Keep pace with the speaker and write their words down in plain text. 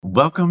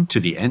Welcome to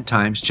the End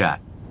Times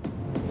Chat.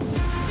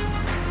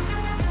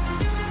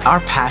 Our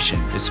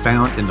passion is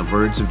found in the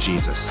words of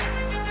Jesus.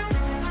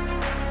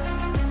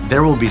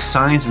 There will be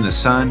signs in the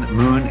sun,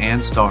 moon,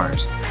 and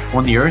stars.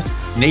 On the earth,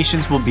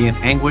 nations will be in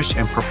anguish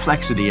and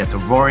perplexity at the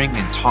roaring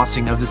and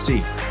tossing of the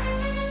sea.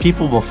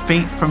 People will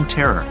faint from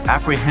terror,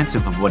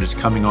 apprehensive of what is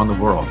coming on the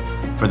world,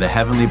 for the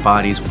heavenly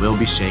bodies will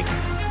be shaken.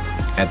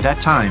 At that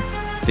time,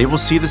 they will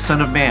see the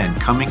Son of Man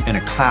coming in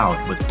a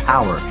cloud with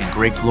power and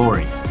great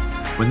glory.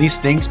 When these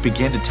things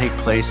begin to take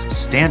place,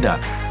 stand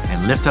up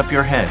and lift up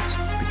your heads,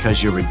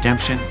 because your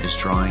redemption is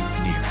drawing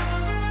near.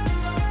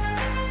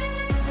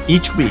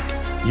 Each week,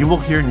 you will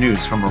hear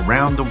news from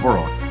around the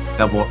world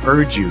that will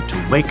urge you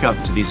to wake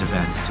up to these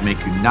events to make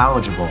you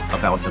knowledgeable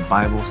about what the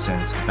Bible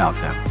says about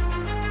them.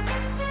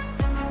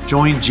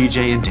 Join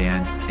GJ and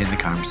Dan in the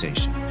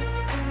conversation.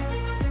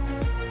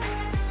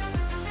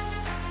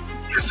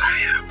 Yes, I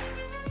am.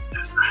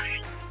 Yes, I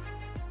am.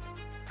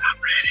 I'm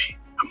ready.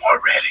 I'm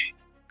more ready.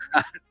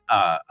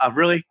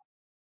 Really?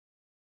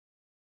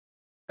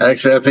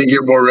 Actually, I think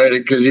you're more ready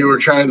because you were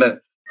trying to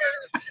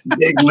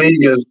big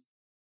league us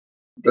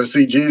to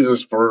see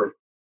Jesus for.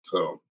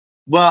 So,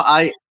 Well,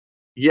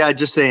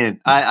 just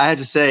saying. I had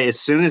to say, as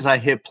soon as I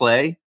hit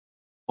play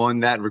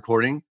on that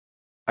recording,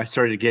 I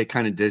started to get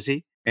kind of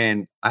dizzy.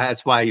 And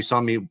that's why you saw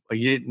me.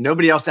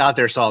 Nobody else out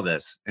there saw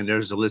this. And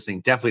there's a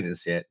listening, definitely didn't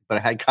see it. But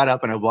I had got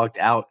up and I walked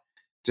out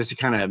just to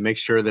kind of make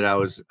sure that I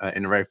was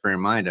in the right frame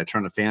of mind. I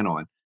turned the fan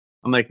on.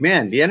 I'm like,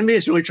 man, the enemy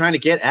is really trying to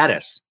get at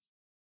us.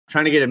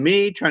 Trying to get at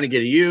me, trying to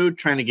get at you,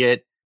 trying to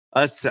get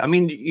us. I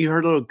mean, you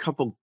heard a little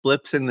couple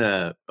blips in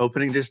the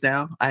opening just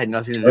now. I had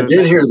nothing to do I with did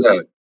that. hear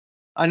that.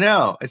 I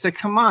know. It's like,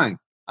 come on.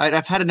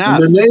 I've had In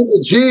enough. the name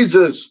of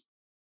Jesus.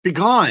 Be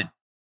gone.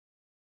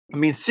 I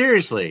mean,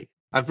 seriously.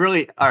 All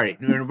right.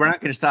 We're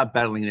not going to stop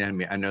battling the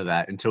enemy. I know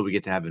that until we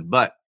get to heaven.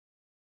 But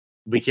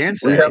we can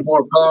say We have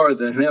more power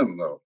than him,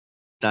 though.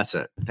 that's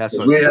it. That's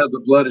what we have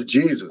the blood of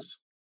Jesus.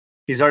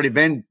 He's already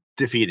been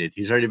defeated.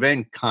 He's already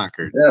been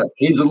conquered. Yeah,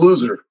 he's a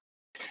loser.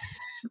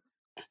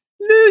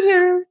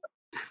 Loser.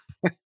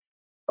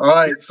 All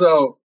right,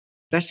 so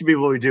that should be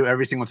what we do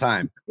every single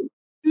time.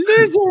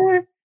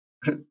 Loser.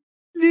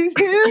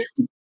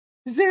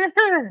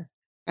 Loser.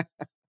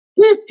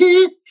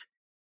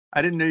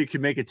 I didn't know you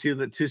could make a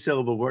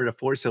two-syllable word a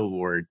four-syllable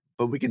word,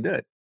 but we can do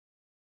it.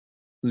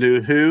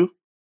 Who?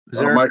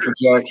 Michael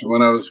Jackson.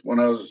 When I was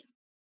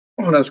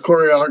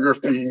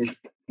choreographing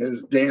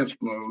his dance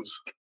moves,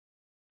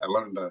 I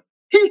learned that.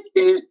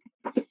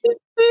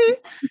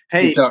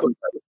 Hey,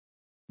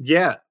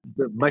 yeah,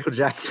 Michael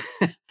Jackson.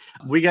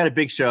 We got a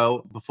big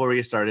show before we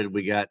get started.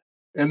 We got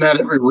and that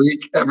every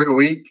week, every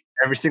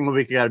single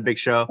week. We got a big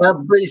show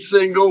every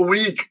single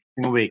week.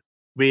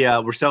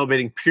 We're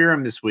celebrating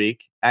Purim this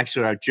week.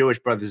 Actually, our Jewish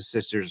brothers and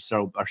sisters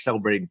are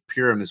celebrating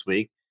Purim this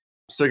week.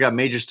 Still got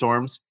major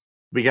storms.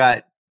 We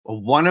got a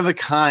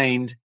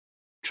one-of-a-kind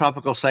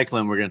tropical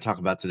cyclone we're going to talk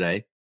about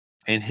today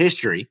in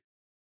history.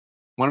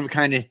 One of a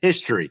kind in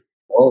history.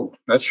 Oh,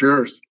 that's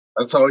yours.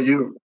 That's all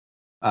you.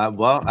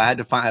 Well, I had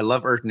to find. I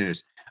love Earth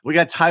news. We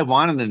got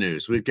Taiwan in the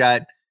news. We've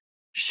got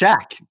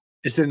Shaq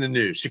is in the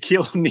news.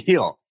 Shaquille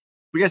O'Neal.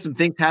 We got some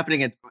things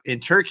happening in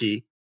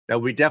Turkey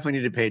that we definitely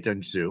need to pay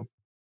attention to.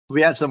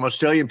 We have some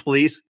Australian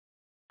police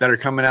that are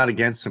coming out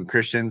against some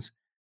Christians,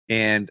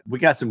 and we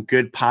got some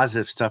good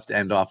positive stuff to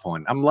end off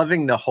on. I'm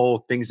loving the whole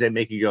things that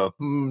make you go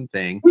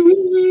thing.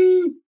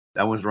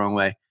 That one's the wrong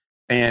way.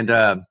 And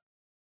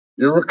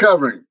you're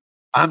recovering.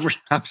 I'm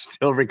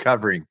still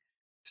recovering.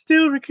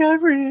 Still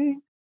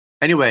recovering.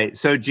 Anyway,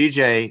 so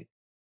GJ,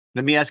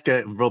 let me ask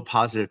a real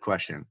positive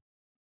question.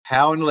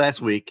 How in the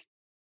last week,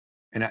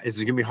 and this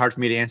is going to be hard for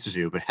me to answer to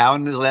you, but how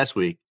in the last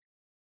week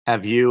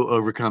have you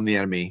overcome the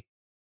enemy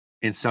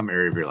in some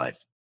area of your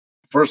life?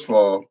 First of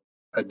all,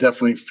 I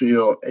definitely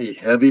feel a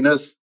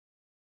heaviness.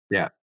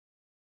 Yeah.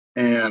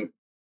 And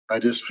I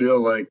just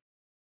feel like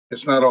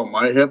it's not all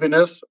my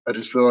heaviness. I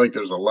just feel like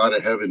there's a lot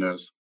of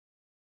heaviness.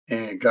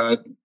 And God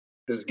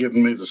has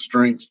given me the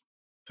strength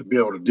to be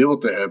able to deal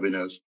with the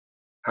heaviness.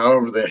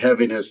 However, the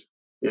heaviness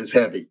is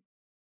heavy.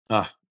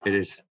 It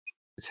is.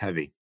 It's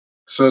heavy.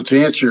 So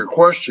to answer your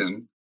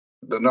question,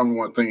 the number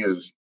one thing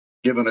is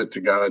giving it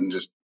to God and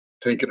just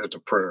taking it to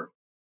prayer.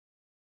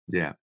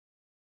 Yeah.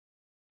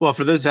 Well,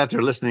 for those out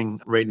there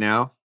listening right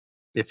now,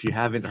 if you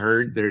haven't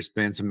heard, there's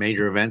been some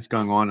major events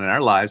going on in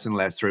our lives in the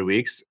last 3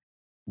 weeks.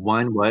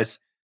 One was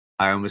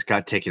I almost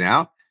got taken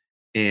out,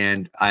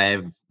 and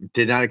I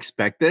did not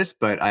expect this,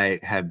 but I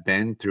have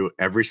been through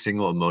every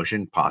single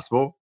emotion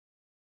possible,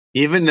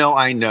 even though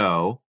I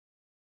know,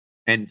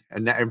 and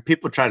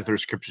people try to throw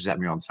scriptures at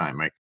me all the time,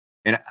 right?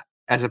 And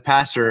as a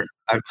pastor,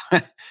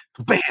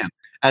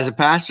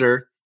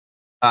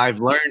 I've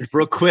learned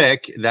real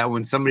quick that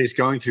when somebody's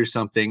going through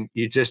something,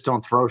 you just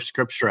don't throw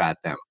scripture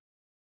at them.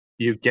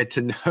 You get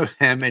to know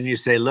them and you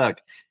say,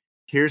 look,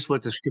 here's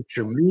what the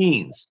scripture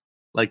means.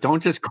 Like,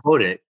 don't just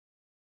quote it.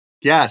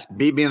 Yes,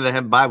 beat me in the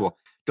head Bible.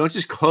 Don't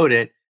just quote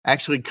it.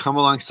 Actually come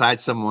alongside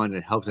someone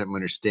and help them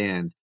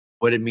understand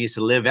what it means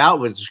to live out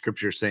what the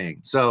scripture is saying.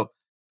 So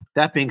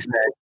that being said,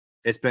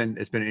 it's been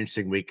an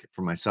interesting week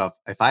for myself.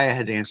 If I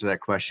had to answer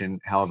that question,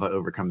 how have I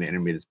overcome the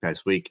enemy this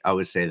past week? I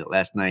would say that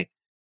last night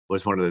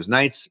was one of those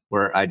nights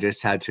where I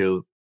just had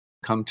to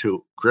come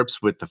to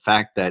grips with the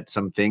fact that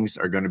some things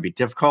are going to be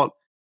difficult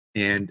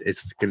and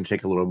it's going to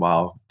take a little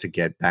while to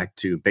get back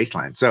to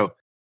baseline. So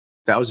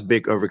that was a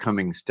big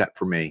overcoming step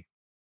for me.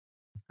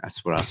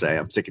 That's what I'll say.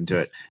 I'm sticking to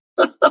it.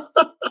 So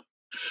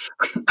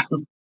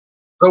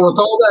with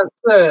all that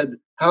said,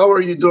 how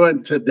are you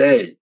doing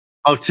today?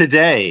 Oh,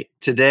 today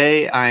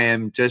I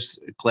am just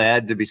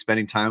glad to be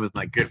spending time with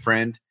my good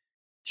friend,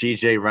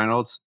 GJ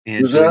Reynolds.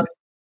 And Who's that?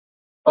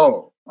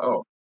 Oh,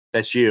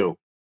 that's you.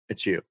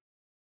 It's you.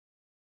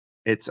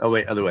 It's, oh,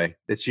 wait, other way.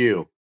 It's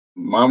you.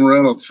 Mom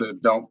Reynolds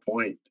said, "Don't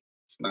point.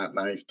 It's not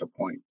nice to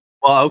point."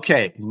 Well,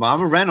 okay.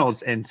 Mama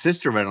Reynolds and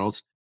Sister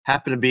Reynolds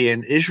happen to be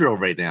in Israel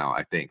right now,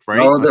 I think, right?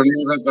 No, they're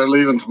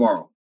leaving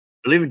tomorrow.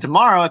 They're leaving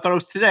tomorrow. I thought it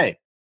was today.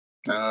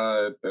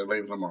 They're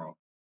leaving tomorrow.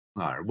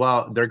 All right.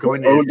 Well, they're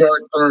going to Oh, Israel.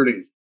 dark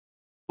 30.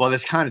 Well,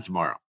 that's kind of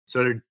tomorrow.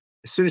 So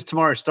as soon as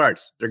tomorrow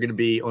starts, they're going to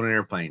be on an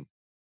airplane.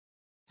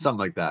 Something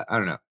like that. I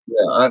don't know.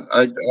 Yeah,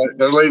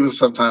 they're leaving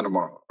sometime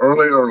tomorrow.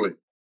 Early.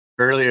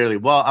 Early.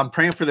 Well, I'm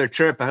praying for their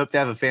trip. I hope they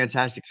have a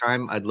fantastic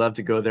time. I'd love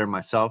to go there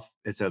myself.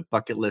 It's a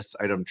bucket list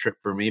item trip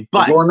for me.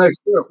 But we're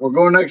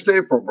going next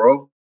April,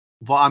 bro.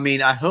 Well, I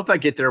mean, I hope I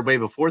get there way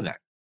before that.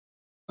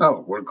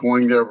 Oh, we're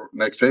going there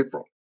next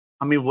April.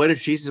 I mean, what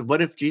if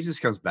Jesus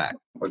comes back?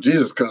 Well,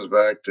 Jesus comes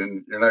back,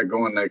 then you're not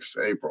going next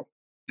April.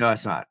 No,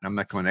 it's not. I'm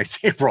not going next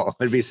April.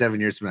 It'll be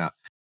 7 years from now.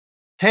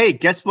 Hey,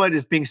 guess what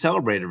is being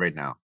celebrated right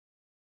now?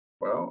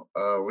 Well,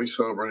 we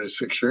celebrated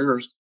 6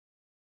 years.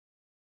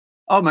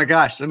 Oh my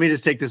gosh. Let me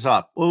just take this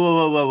off.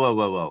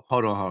 Whoa.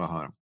 Hold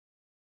on.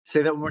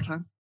 Say that one more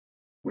time.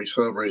 We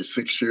celebrated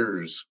 6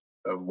 years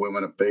of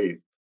Women of Faith.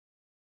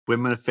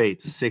 Women of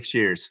Faith, 6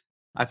 years.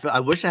 I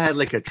wish I had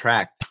like a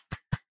track,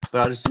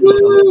 but I'll just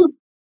do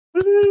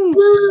Woo!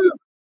 Woo!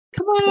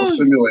 Come on. We'll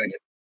simulate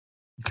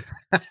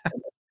it.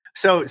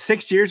 So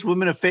 6 years,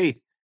 Women of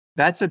Faith.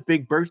 That's a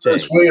big birthday.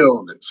 Since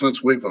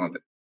we've owned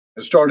it.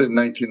 It started in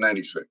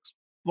 1996.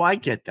 Well, I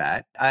get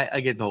that.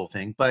 I get the whole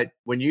thing. But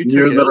when you the took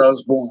year it that over, I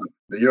was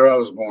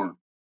born,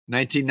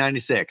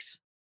 1996,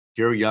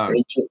 you're young.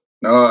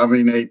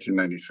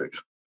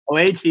 1896. Oh,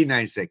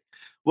 1896.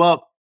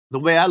 Well, the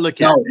way I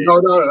look at No,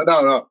 it,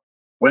 no.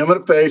 Women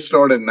of Faith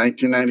started in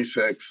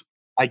 1996.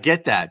 I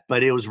get that,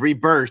 but it was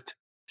rebirthed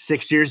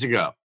 6 years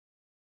ago.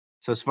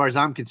 So as far as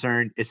I'm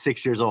concerned, it's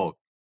 6 years old.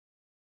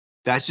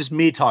 That's just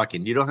me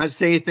talking. You don't have to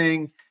say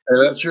anything. Hey,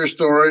 that's your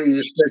story.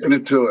 You're sticking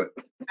it to it.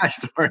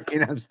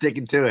 I'm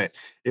sticking to it.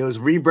 It was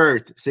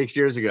rebirthed 6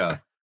 years ago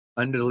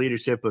under the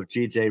leadership of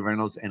GJ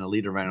Reynolds and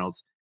Alita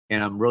Reynolds.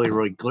 And I'm really,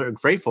 really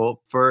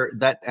grateful for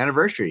that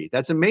anniversary.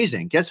 That's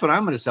amazing. Guess what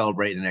I'm going to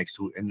celebrate in the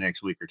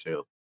next week or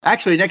two?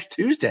 Actually, next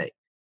Tuesday.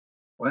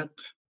 What?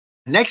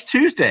 Next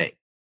Tuesday.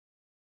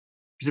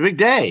 It's a big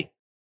day.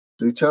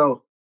 Do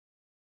tell.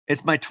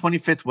 It's my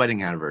 25th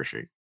wedding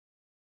anniversary.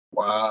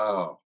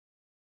 Wow.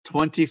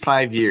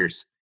 25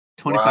 years.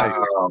 25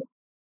 years.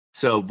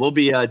 So we'll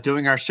be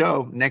doing our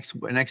show next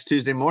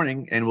Tuesday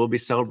morning, and we'll be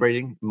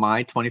celebrating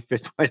my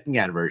 25th wedding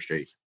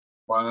anniversary.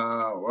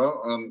 Wow.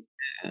 Well,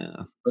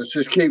 let's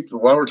just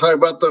while we're talking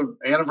about the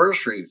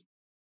anniversaries,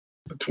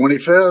 the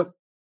 25th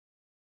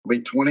will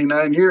be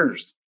 29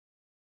 years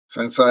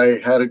since I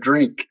had a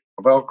drink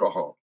of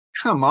alcohol.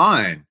 Come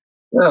on.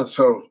 Yeah.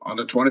 So on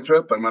the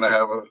 25th, I'm going to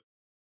have a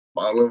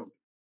bottle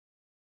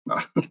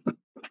of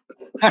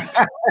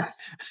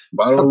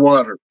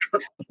water.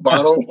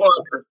 Bottle of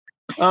water.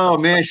 Oh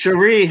man,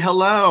 Cherie,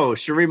 hello.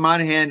 Cherie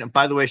Monahan.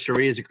 By the way,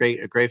 Cherie is a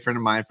great friend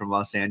of mine from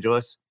Los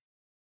Angeles.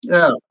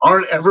 Yeah.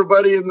 Aren't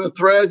everybody in the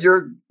thread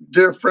your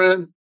dear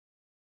friend?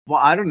 Well,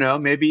 I don't know.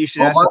 Maybe you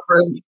should ask.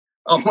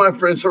 All my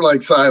friends are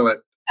like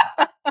silent.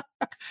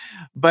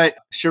 But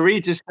Cherie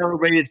just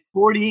celebrated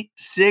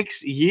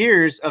 46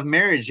 years of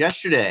marriage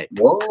yesterday.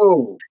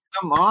 Whoa.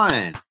 Come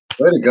on.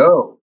 Way to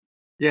go.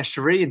 Yeah,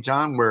 Cherie and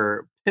John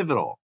were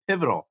pivotal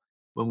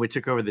when we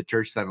took over the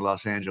church down in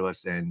Los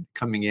Angeles and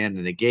coming in,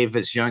 and they gave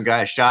this young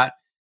guy a shot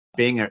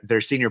being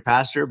their senior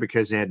pastor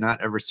because they had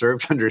not ever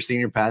served under a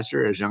senior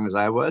pastor as young as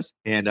I was.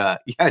 And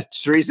yeah,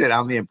 Cherie said,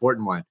 I'm the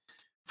important one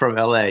from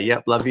LA.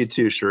 Yep. Love you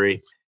too,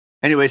 Cherie.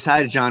 Anyways,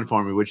 hi to John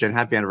for me, which and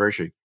happy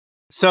anniversary.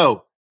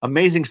 So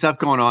amazing stuff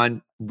going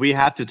on. We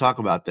have to talk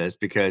about this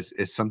because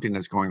it's something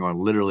that's going on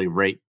literally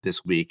right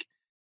this week.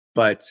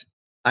 But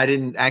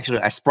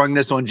I sprung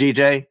this on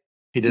GJ.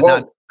 He does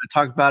not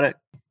talk about it,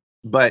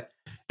 but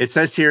it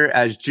says here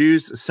as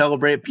Jews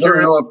celebrate Purim.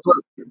 I don't know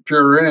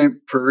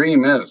what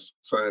Purim is.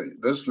 So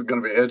this is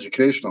going to be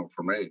educational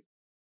for me.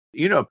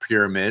 You know what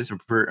Purim is, or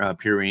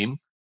Purim.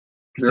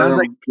 It sounds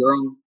like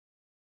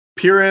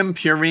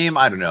Purim.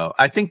 I don't know.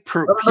 I think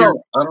I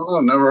don't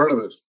know. Never heard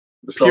of this.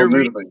 It's all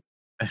new to me.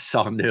 It's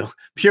all new.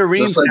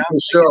 Purim just like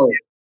the show.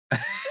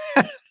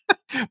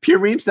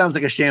 Purim sounds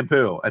like a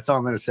shampoo. That's all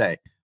I'm going to say.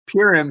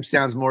 Purim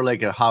sounds more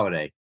like a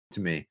holiday to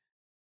me.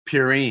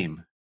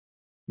 Purim.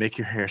 Make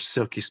your hair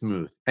silky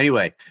smooth.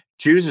 Anyway,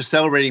 Jews are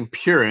celebrating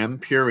Purim,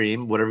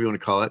 whatever you want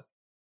to call it.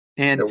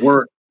 And It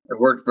worked. It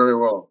worked very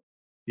well.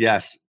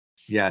 yes,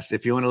 yes.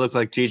 If you want to look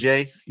like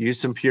GJ, use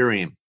some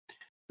Purine.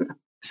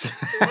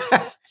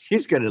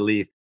 He's going to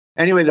leave.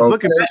 Anyway, the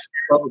book of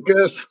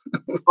Focus.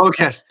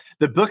 Focus.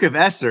 The book of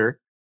Esther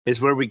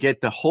is where we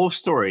get the whole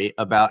story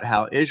about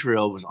how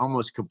Israel was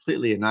almost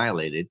completely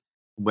annihilated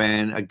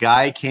when a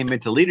guy came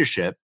into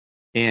leadership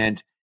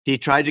and he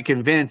tried to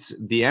convince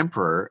the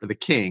emperor, the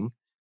king,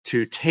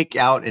 to take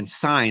out and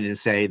sign and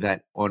say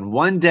that on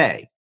one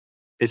day,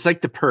 it's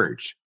like The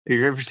Purge. Have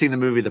you ever seen the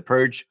movie The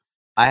Purge?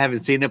 I haven't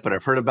seen it, but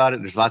I've heard about it.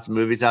 There's lots of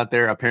movies out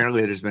there.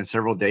 Apparently, there's been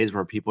several days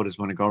where people just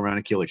want to go around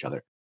and kill each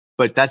other.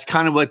 But that's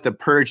kind of what The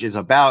Purge is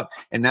about.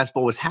 And that's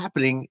what was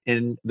happening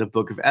in the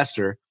book of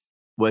Esther,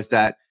 was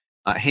that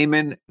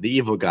Haman, the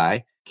evil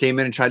guy, came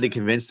in and tried to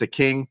convince the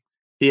king.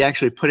 He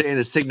actually put it in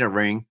a signet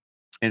ring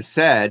and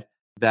said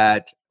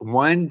that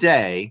one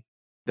day,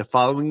 the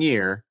following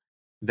year,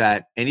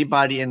 that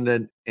anybody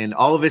in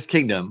all of his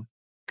kingdom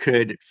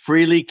could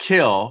freely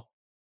kill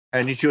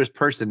any Jewish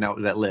person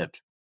that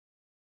lived.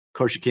 Of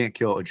course, you can't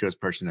kill a Jewish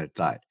person that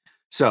died.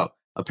 So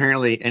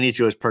apparently, any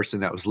Jewish person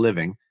that was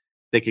living,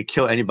 they could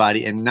kill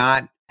anybody and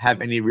not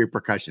have any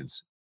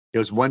repercussions. It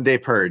was one day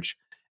purge.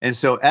 And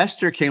so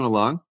Esther came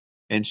along,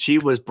 and she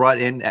was brought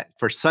in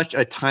for such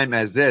a time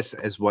as this,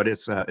 is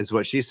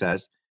what she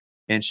says.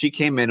 And she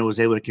came in and was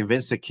able to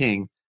convince the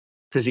king,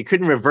 because he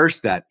couldn't reverse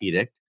that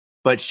edict,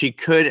 but she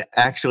could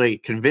actually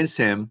convince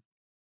him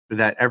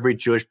that every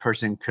Jewish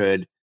person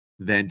could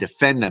then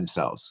defend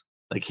themselves.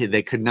 Like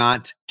they could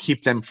not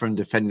keep them from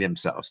defending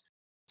themselves.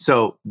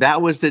 So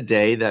that was the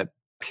day that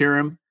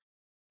Purim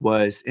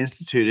was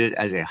instituted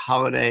as a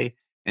holiday,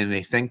 and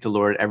they thanked the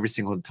Lord every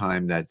single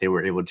time that they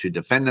were able to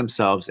defend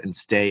themselves and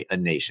stay a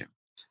nation.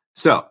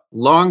 So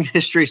long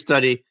history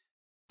study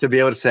to be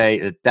able to say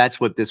that that's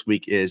what this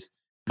week is.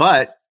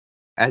 But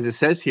as it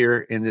says here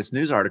in this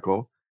news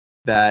article,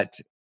 that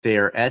they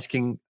are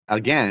asking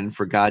again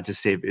for God to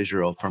save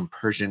Israel from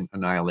Persian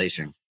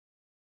annihilation.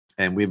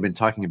 And we've been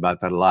talking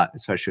about that a lot,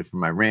 especially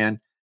from Iran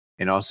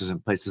and also some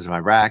places of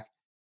Iraq.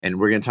 And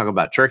we're going to talk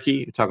about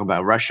Turkey, talk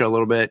about Russia a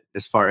little bit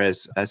as far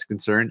as that's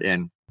concerned.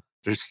 And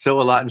there's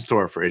still a lot in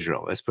store for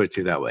Israel. Let's put it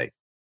to you that way.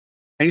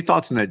 Any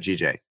thoughts on that,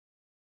 GJ?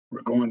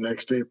 We're going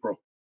next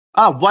April.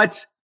 Oh,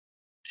 what?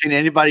 Can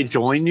anybody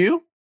join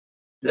you?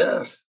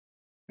 Yes,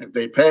 if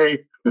they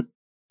pay.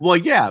 Well,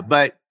 yeah,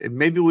 but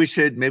maybe we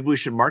should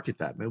market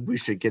that. Maybe we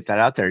should get that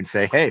out there and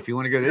say, hey, if you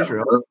want to go to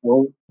Israel,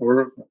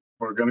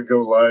 we're going to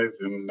go live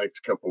in the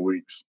next couple of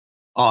weeks.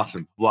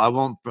 Awesome. Well,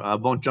 I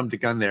won't jump the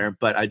gun there,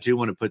 but I do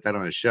want to put that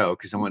on a show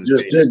because I want to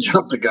just did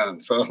jump the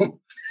gun. So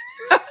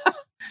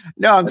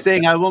no, I'm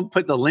saying I won't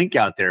put the link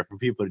out there for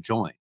people to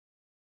join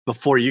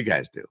before you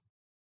guys do,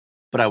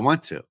 but I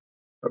want to.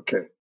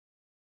 Okay.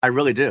 I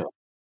really do.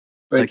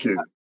 Thank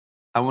you.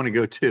 I want to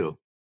go too.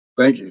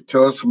 Thank you.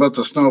 Tell us about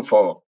the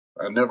snowfall.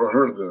 I never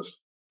heard of this.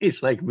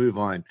 He's like, move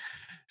on.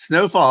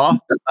 Snowfall.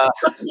 I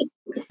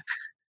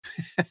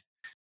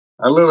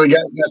literally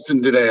got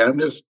nothing today.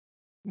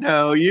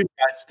 No, you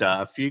got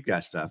stuff. You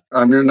got stuff.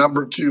 I'm your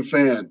number 2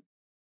 fan.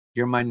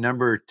 You're my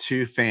number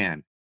 2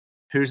 fan.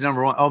 Who's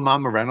number 1? Oh,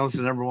 Mama Reynolds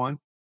is number 1.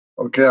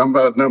 Okay, I'm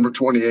about number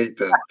 28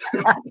 then.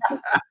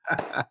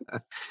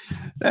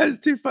 That is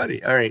too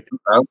funny. All right.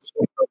 I'm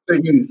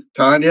thinking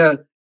Tanya,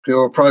 who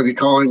will probably be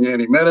calling you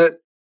any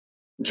minute.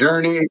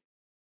 Journey.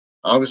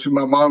 Obviously,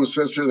 my mom and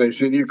sister, they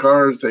send you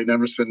cards. They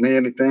never send me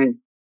anything.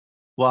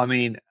 Well, I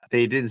mean,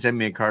 they didn't send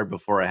me a card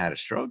before I had a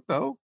stroke,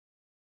 though.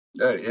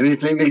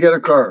 Anything to get a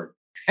card.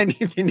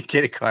 Anything to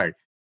get a card.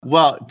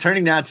 Well,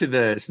 turning now to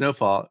the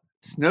snowfall.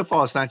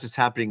 Snowfall is not just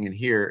happening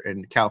here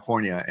in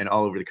California and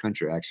all over the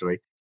country, actually,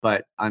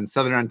 but on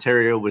Southern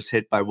Ontario was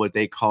hit by what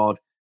they called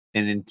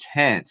an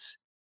intense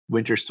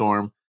winter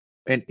storm.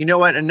 And you know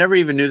what? I never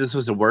even knew this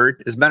was a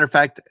word. As a matter of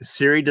fact,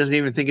 Siri doesn't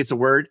even think it's a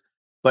word,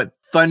 but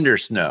thunder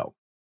snow.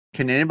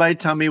 Can anybody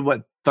tell me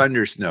what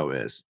thunder snow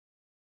is?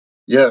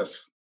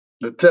 Yes.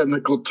 The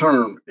technical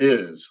term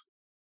is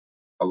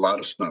a lot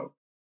of snow.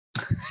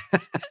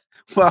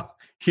 Well,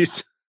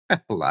 he's a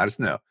lot of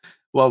snow.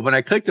 Well, when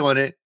I clicked on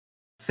it,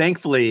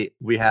 thankfully,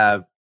 we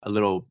have a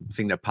little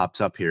thing that pops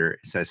up here.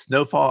 It says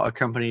snowfall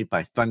accompanied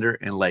by thunder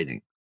and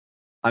lightning.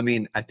 I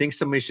mean, I think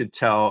somebody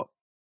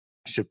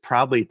should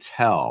probably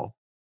tell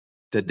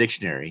the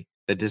dictionary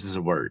that this is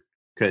a word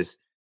because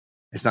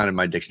it's not in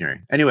my dictionary.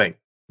 Anyway,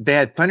 they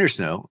had thunder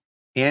snow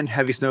and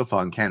heavy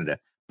snowfall in Canada.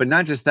 But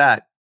not just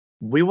that,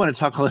 we want to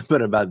talk a little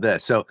bit about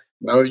this. So,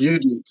 no, you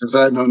do, because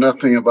I know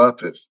nothing about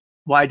this.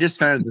 Well, I just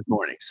found it this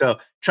morning. So,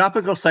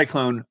 Tropical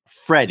Cyclone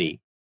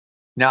Freddie.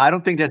 Now, I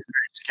don't think that's a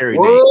very scary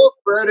name.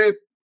 Freddie.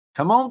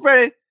 Come on,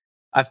 Freddie.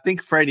 I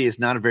think Freddie is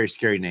not a very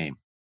scary name.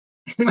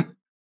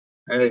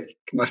 Hey,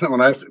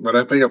 when I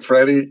think of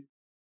Freddie,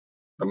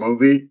 the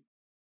movie.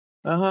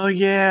 Oh,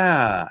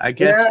 yeah. I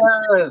guess.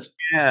 Yes.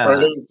 Yeah.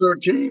 Friday the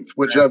 13th,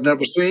 which I've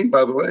never seen,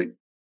 by the way.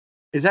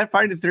 Is that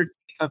Friday the 13th?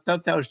 I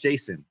thought that was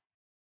Jason.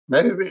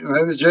 Maybe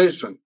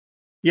Jason.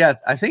 Yeah,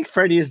 I think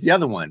Freddie is the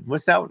other one.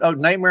 What's that? Oh,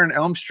 Nightmare on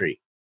Elm Street.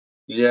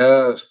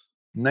 Yes.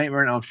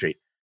 Nightmare on Elm Street.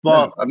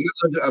 Well,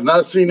 I've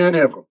not seen any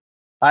of them.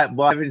 I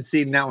haven't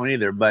seen that one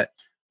either, but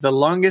the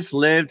longest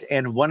lived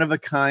and one of a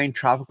kind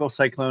tropical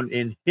cyclone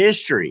in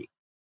history,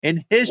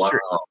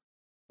 Wow.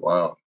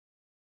 Wow.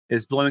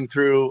 is blowing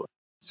through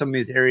some of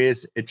these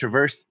areas. It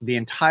traversed the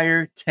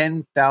entire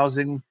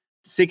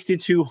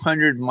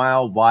 6,200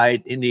 mile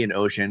wide Indian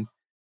Ocean,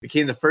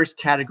 became the first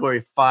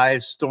Category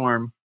 5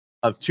 storm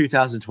of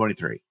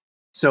 2023.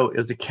 So it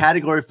was a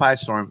Category 5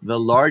 storm, the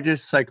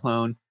largest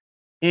cyclone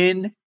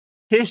in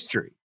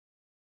history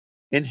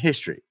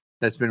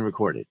that's been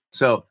recorded.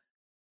 So,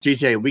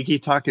 GJ, we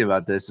keep talking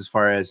about this as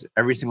far as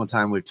every single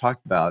time we've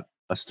talked about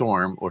a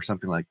storm or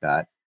something like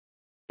that,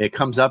 it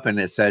comes up and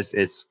it says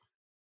it's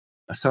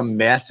some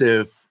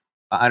massive,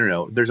 I don't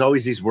know. There's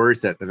always these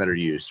words that are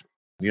used.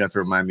 You have to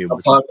remind me of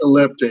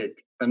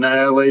apocalyptic,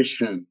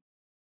 annihilation,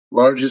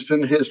 largest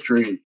in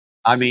history.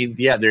 I mean,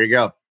 yeah, there you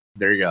go.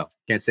 There you go.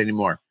 Can't say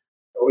anymore.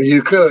 Well,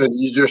 you could.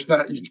 You just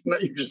not. You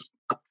just.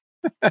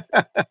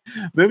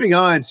 Moving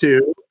on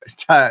to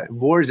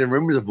wars and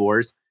rumors of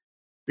wars,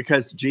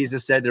 because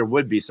Jesus said there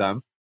would be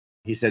some.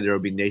 He said there will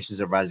be nations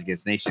that rise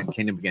against nation,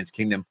 kingdom against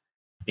kingdom.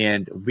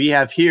 And we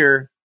have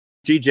here,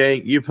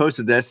 GJ, you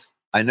posted this.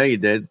 I know you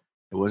did.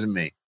 It wasn't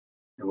me.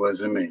 It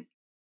wasn't me.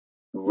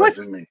 It What?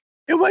 wasn't me.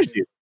 It was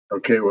you.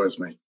 Okay, it was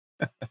me.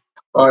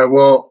 All right.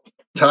 Well,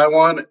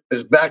 Taiwan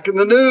is back in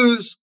the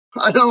news.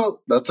 I know.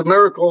 That's a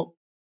miracle.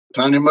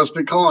 Tanya must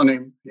be calling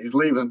him. He's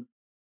leaving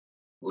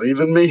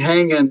me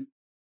hanging.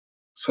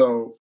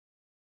 So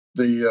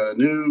the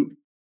new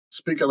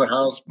Speaker of the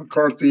House,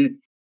 McCarthy, is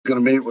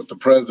going to meet with the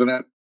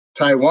president,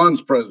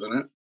 Taiwan's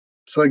president.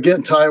 So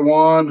again,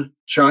 Taiwan,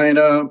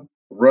 China,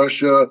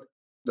 Russia,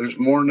 there's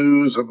more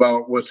news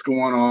about what's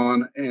going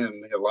on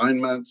in the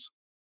alignments.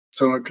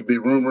 Some of it could be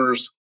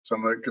rumors.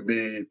 Some of it could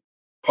be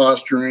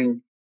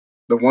posturing.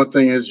 The one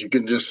thing is you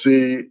can just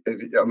see,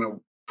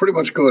 pretty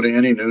much go to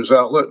any news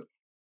outlet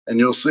and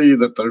you'll see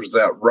that there's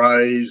that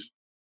rise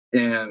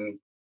in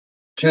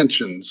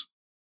tensions,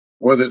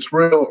 whether it's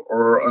real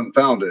or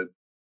unfounded,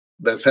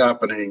 that's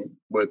happening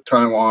with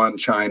Taiwan,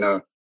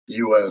 China,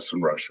 US,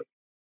 and Russia.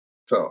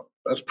 So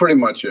that's pretty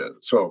much it.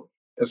 So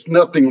it's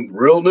nothing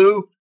real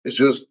new. It's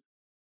just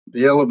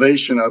the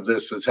elevation of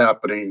this is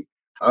happening,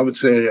 I would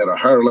say, at a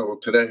higher level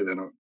today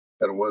than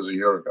it was a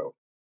year ago.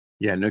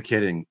 Yeah, no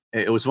kidding.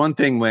 It was one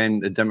thing when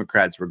the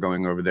Democrats were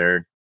going over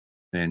there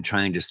and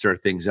trying to stir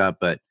things up,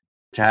 but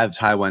to have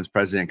Taiwan's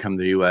president come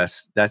to the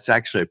U.S., that's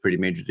actually a pretty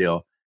major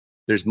deal.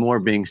 There's more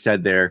being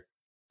said there.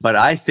 But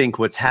I think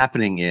what's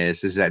happening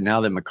is that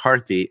now that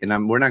McCarthy,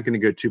 and we're not going to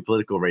go too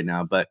political right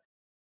now, but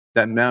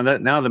that now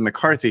that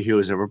McCarthy, who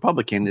is a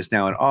Republican, is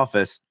now in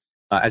office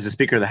as a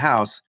Speaker of the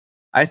House,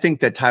 I think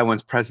that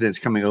Taiwan's president's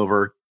coming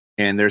over,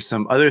 and there's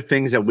some other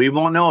things that we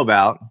won't know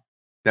about,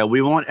 that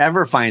we won't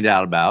ever find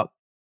out about,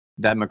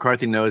 that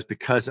McCarthy knows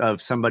because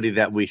of somebody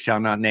that we shall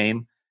not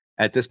name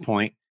at this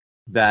point,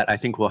 that I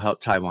think will help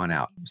Taiwan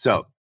out.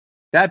 So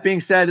that being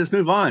said, let's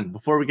move on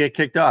before we get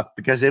kicked off,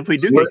 because if we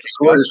do get kicked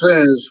off, what it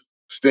says,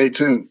 stay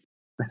tuned.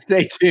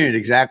 Stay tuned.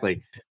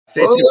 Exactly.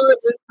 Stay tuned.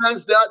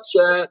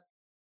 Endtimes.chat.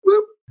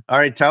 Whoop. All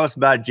right. Tell us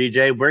about it,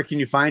 GJ. Where can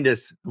you find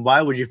us?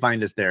 Why would you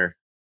find us there?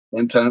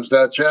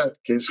 Endtimes.chat. In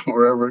case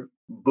we're ever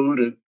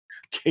booted. In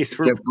case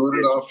we're get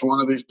booted off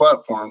one of these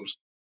platforms,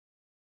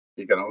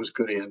 you can always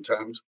go to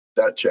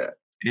endtimes.chat.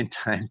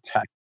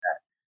 Endtimes.chat.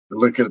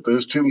 Look at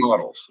those two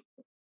models.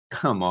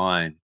 Come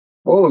on.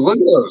 Oh, look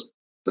at those.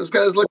 Those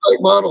guys look like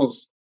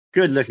models.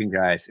 Good looking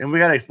guys. And we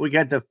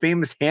got the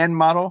famous hand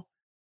model.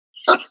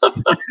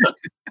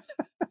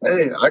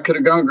 Hey, I could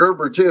have gone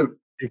Gerber too.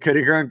 You could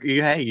have gone.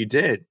 Hey, you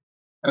did.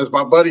 As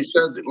my buddy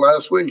said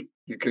last week,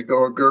 you could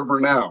go a Gerber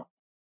now.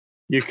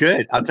 You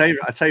could. I'll tell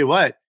you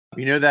what.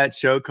 You know that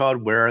show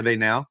called Where Are They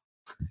Now?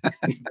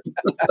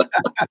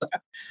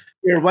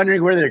 You're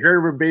wondering where the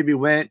Gerber baby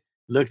went.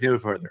 Look no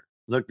further.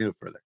 Look no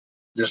further.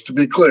 Just to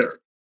be clear,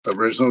 the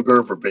original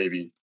Gerber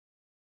baby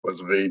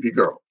was a baby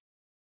girl.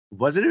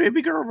 Was it a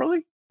baby girl,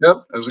 really?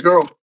 Yep, it was a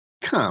girl.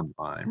 Come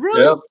on,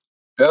 really? Yep.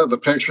 Yeah, the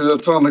picture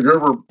that's on the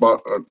Gerber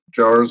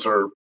jars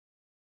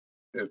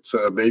it's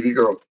a baby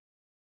girl.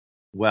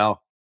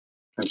 Well.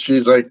 And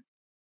she's like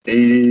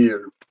 80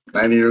 or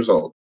 90 years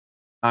old.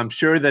 I'm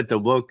sure that the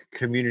woke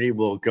community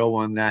will go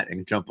on that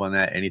and jump on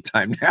that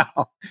anytime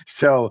now.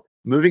 So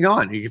moving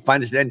on, you can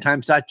find us at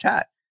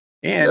endtimes.chat.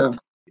 And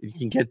you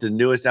can get the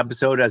newest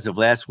episode as of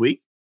last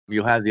week.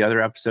 You'll have the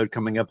other episode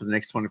coming up in the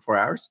next 24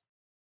 hours.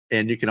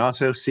 And you can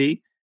also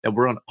see that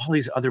we're on all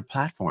these other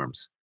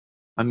platforms.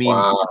 I mean,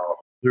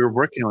 we were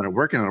working on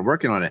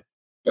it.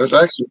 There's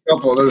actually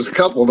there's a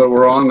couple that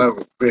we're on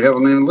that we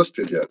haven't even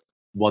listed yet.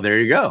 Well, there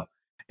you go.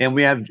 And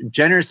we have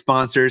generous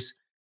sponsors.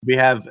 We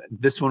have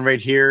this one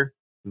right here,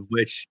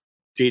 which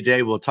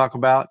GJ will talk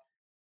about.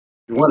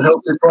 You want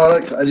healthy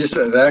products? I just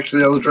said,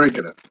 actually, I was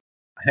drinking it.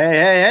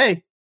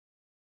 Hey.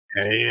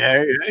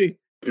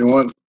 You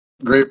want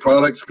great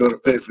products? Go to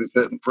Faithfully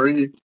Fit and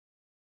Free.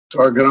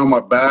 Target on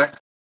my back.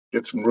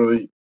 Get some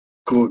really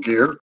cool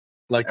gear.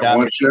 Like that.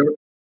 One shirt.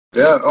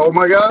 Yeah. Oh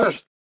my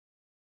gosh.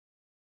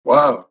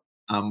 Wow.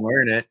 I'm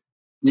wearing it.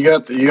 You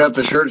got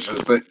the shirts,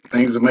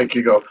 things that make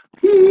you go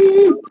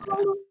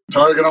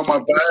target on my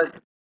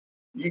back.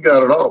 You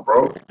got it all,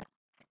 bro.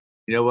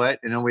 You know what?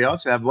 And then we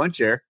also have One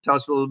Share. Tell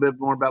us a little bit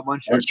more about One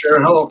Share. One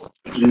Share Health.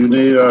 You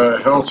need a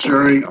health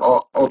sharing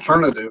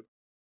alternative.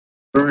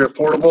 Very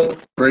affordable,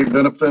 great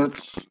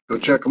benefits. Go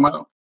check them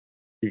out.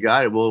 You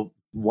got it. Well,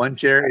 One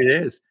Share it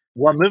is.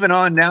 Well, moving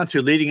on now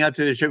to leading up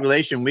to the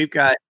tribulation, we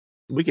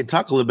can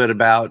talk a little bit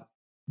about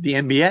the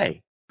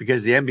NBA,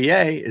 because the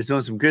NBA is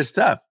doing some good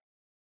stuff.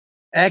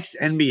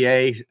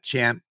 Ex-NBA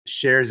champ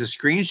shares a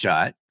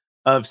screenshot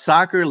of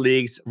soccer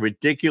league's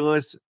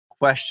ridiculous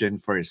question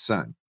for his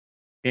son,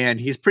 and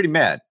he's pretty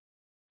mad.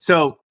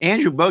 So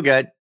Andrew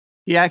Bogut,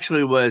 he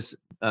actually was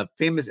a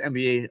famous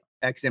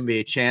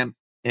ex-NBA champ,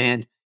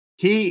 and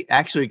he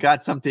actually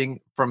got something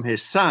from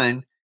his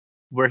son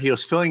where he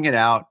was filling it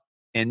out,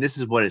 and this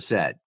is what it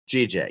said.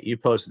 GJ, you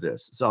posted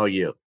this. It's all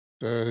you.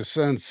 His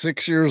son's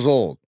 6 years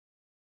old,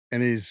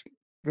 and he's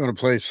going to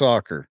play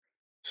soccer.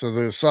 So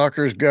the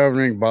soccer's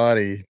governing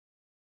body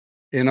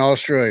in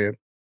Australia,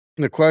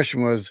 the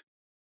question was,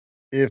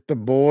 if the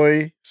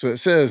boy, so it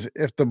says,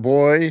 if the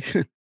boy,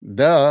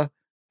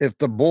 if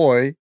the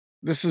boy,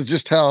 this is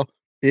just how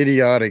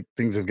idiotic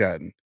things have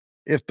gotten.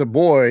 If the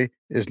boy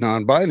is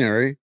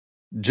non-binary,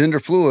 gender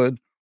fluid,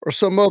 or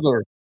some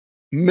other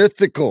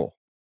mythical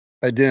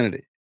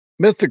identity,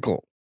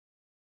 mythical.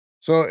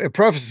 So it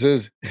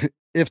prefaces,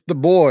 if the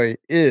boy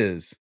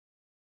is,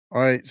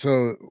 all right.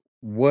 So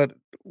what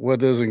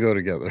doesn't go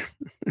together?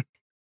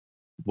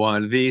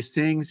 One of these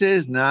things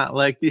is not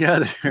like the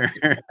other.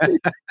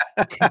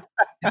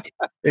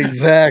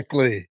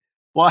 Exactly.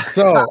 Why?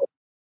 So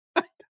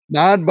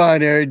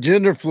non-binary,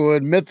 gender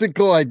fluid,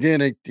 mythical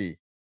identity.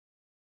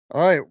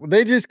 All right.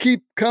 They just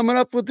keep coming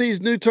up with these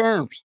new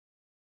terms.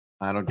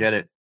 I don't get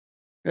it.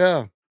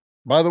 Yeah.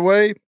 By the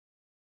way,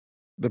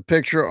 the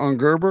picture on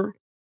Gerber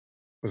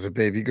was a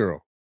baby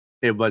girl.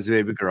 It was a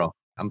baby girl.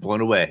 I'm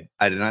blown away.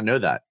 I did not know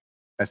that.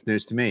 That's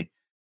news to me.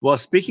 Well,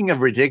 speaking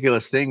of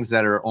ridiculous things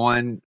that are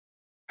on,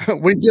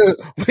 we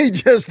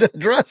just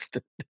addressed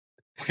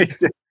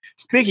it.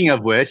 Speaking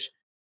of which,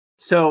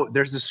 so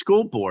there's a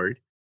school board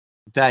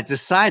that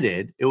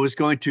decided it was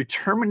going to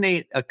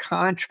terminate a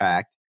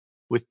contract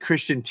with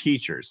Christian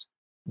teachers.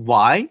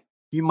 Why,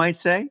 you might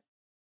say?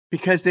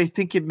 Because they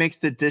think it makes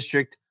the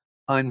district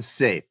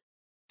unsafe.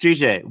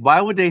 GJ,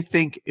 why would they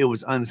think it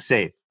was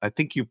unsafe? I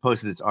think you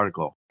posted this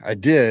article. I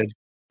did.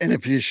 And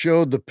if you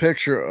showed the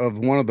picture of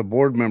one of the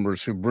board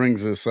members who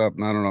brings this up,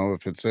 and I don't know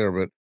if it's there,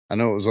 but I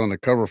know it was on the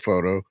cover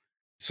photo.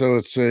 So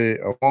it's a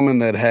woman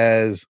that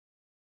has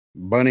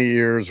bunny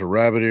ears or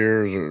rabbit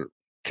ears or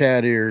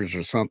cat ears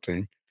or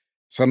something,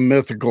 some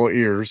mythical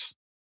ears.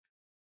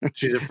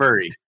 She's a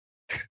furry.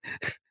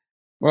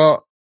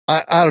 Well,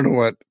 I don't know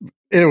what.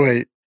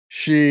 Anyway,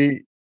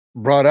 she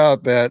brought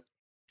out that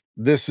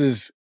this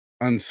is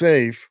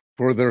unsafe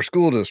for their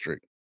school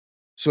district.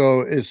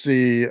 So it's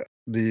the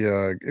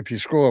if you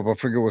scroll up, I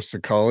forget what's the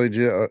college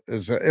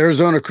is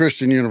Arizona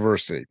Christian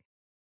University.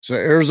 So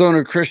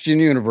Arizona Christian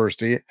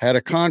University had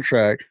a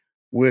contract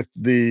with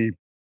the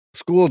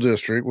school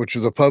district, which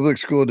is a public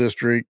school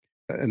district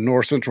in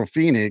North Central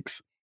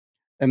Phoenix,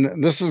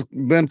 and this has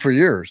been for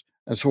years.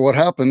 And so what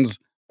happens?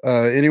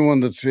 Anyone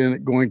that's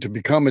going to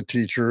become a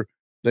teacher,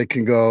 they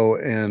can go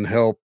and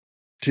help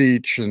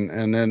teach,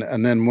 and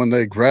then when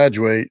they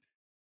graduate,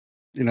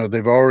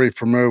 they've already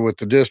familiar with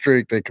the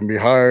district, they can be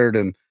hired.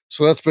 And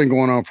so that's been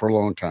going on for a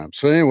long time.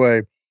 So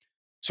anyway,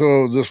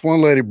 so this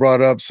one lady brought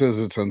up, says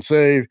it's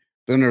unsafe.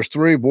 Then there's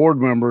 3 board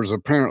members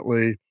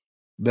apparently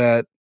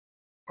that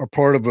are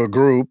part of a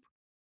group.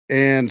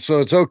 And so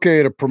it's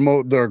okay to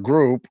promote their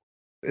group.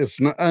 It's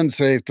not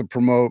unsafe to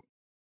promote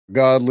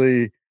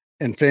godly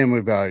and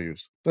family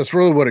values. That's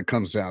really what it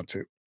comes down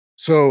to.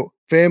 So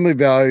family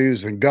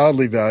values and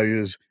godly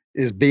values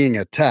is being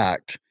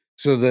attacked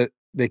so that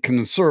they can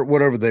insert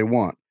whatever they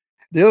want.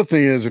 The other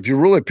thing is, if you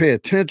really pay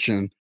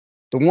attention,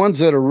 the ones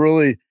that are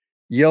really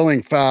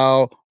yelling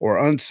foul or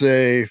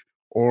unsafe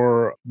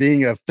or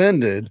being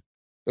offended,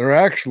 they're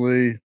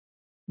actually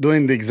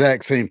doing the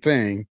exact same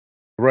thing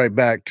right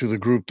back to the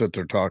group that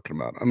they're talking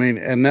about. I mean,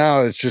 and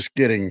now it's just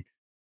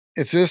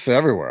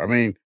everywhere. I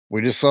mean,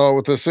 we just saw it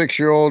with a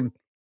 6-year-old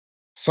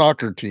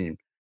soccer team.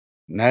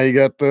 Now you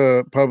got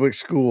the public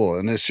school,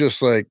 and it's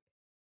just like,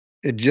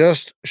 it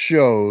just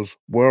shows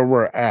where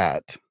we're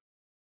at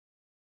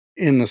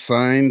in the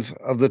signs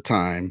of the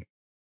time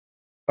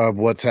of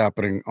what's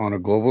happening on a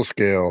global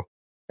scale,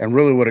 and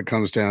really what it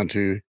comes down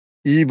to: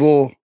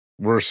 evil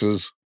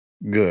versus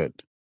good,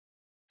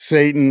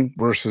 Satan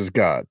versus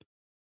God.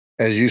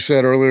 As you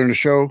said earlier in the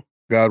show,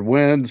 God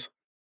wins.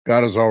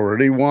 God has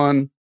already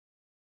won,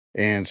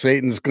 and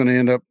Satan's going to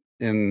end up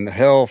in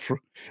hell for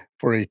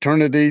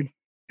eternity,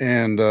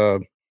 and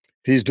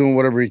he's doing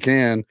whatever he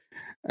can,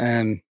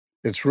 and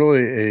it's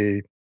really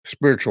a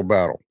spiritual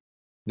battle.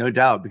 No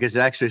doubt, because it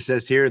actually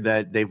says here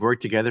that they've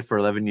worked together for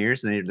 11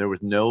 years and there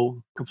was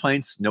no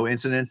complaints, no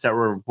incidents that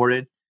were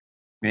reported.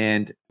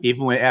 And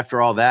even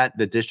after all that,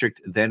 the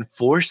district then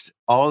forced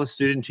all the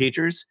student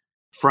teachers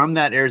from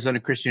that Arizona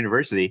Christian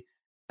University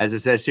as it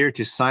says here,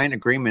 to sign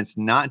agreements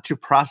not to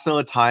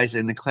proselytize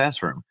in the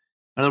classroom.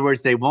 In other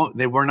words, they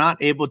were not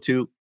able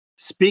to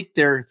speak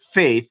their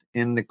faith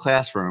in the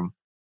classroom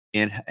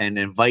and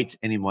invite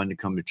anyone to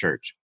come to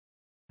church.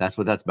 That's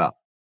what that's about.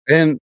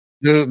 And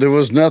there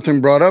was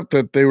nothing brought up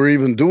that they were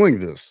even doing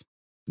this.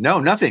 No,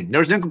 nothing. There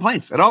was no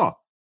complaints at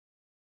all.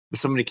 But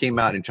somebody came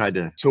out and tried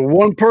to. So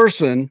one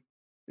person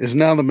is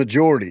now the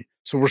majority.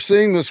 So we're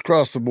seeing this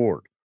across the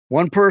board.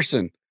 One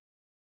person.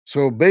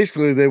 So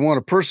basically, they want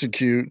to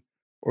persecute,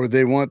 or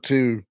they want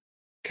to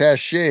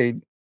cast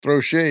shade,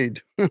 throw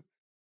shade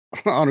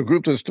on a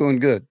group that's doing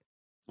good.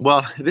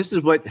 Well, this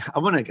is what I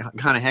want to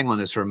kind of hang on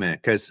this for a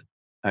minute, because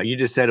you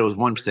just said it was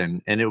one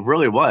person, and it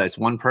really was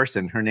one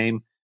person. Her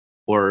name,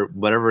 or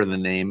whatever the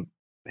name,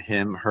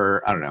 him,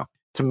 her, I don't know,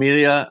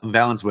 Tamilia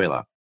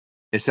Valenzuela.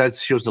 It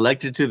says she was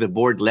elected to the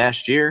board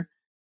last year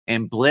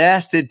and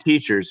blasted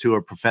teachers who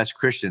are professed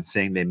Christians,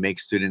 saying they make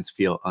students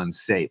feel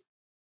unsafe.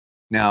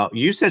 Now,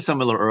 you said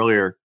something a little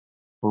earlier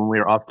when we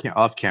were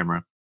off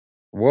camera.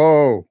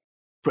 Whoa.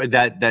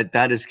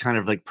 That is kind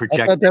of like I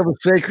projected. thought that was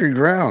sacred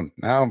ground.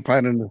 Now I'm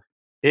finding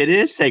It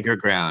is sacred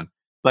ground.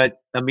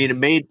 But I mean, it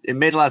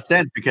made a lot of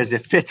sense because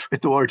it fits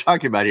with what we're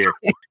talking about here.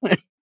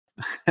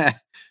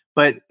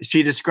 But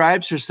she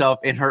describes herself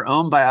in her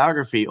own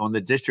biography on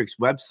the district's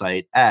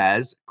website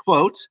as,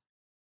 quote,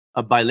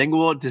 a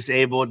bilingual,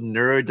 disabled,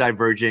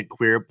 neurodivergent,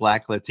 queer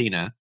Black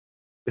Latina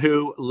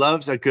who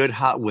loves a good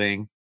hot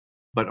wing,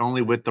 but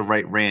only with the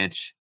right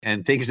ranch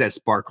and things that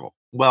sparkle.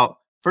 Well,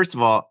 first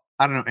of all,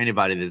 I don't know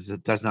anybody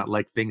that does not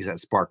like things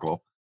that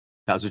sparkle.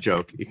 That was a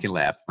joke. You can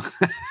laugh.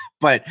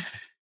 But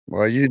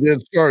well, you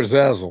did start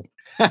Zazzle.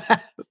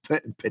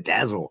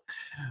 Bedazzle.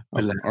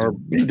 Or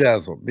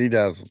bedazzle.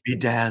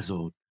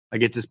 Bedazzled. I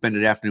get to spend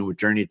an afternoon with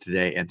Journey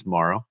today and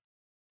tomorrow.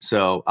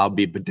 So I'll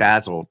be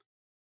bedazzled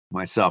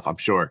myself, I'm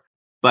sure.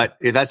 But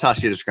that's how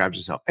she describes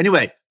herself.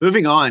 Anyway,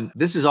 moving on.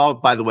 This is all,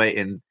 by the way,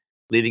 in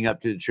leading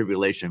up to the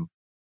tribulation.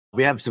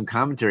 We have some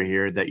commentary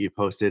here that you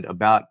posted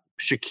about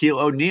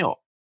Shaquille O'Neal.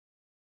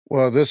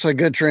 Well, this is a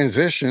good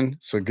transition.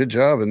 So good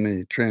job in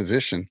the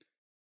transition.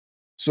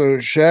 So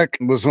Shaq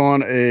was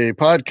on a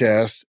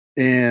podcast,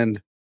 and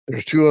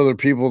there's two other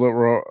people that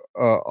were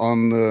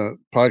on the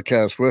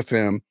podcast with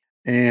him,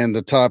 and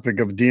the topic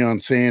of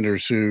Deion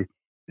Sanders, who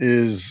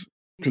is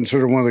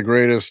considered one of the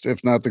greatest,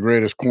 if not the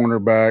greatest,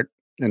 cornerback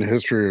in the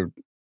history of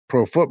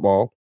pro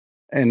football.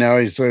 And now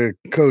he's the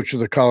coach of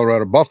the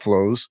Colorado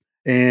Buffaloes.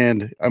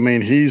 And I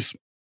mean,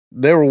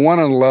 they were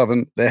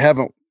 1-11.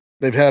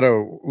 They've had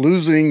a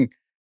losing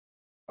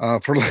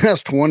for the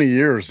last 20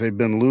 years. They've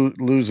been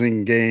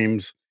losing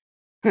games.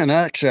 And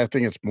actually, I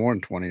think it's more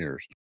than 20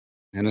 years.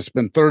 And it's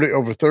been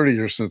over 30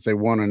 years since they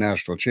won a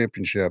national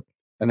championship.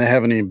 And they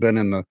haven't even been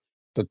in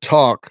the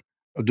talk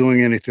of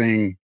doing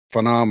anything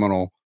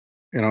phenomenal,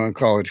 in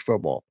college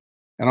football.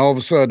 And all of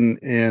a sudden,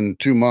 in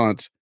 2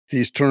 months,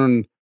 he's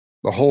turned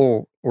the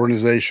whole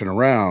organization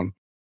around.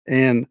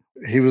 And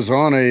he was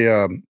on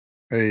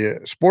a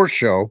sports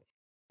show,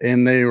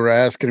 and they were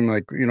asking him,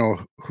 like,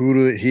 who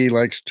do he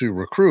likes to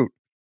recruit?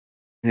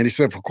 And he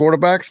said, for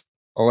quarterbacks,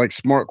 I like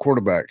smart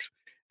quarterbacks.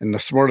 And the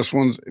smartest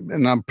ones,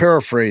 and I'm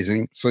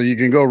paraphrasing, so you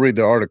can go read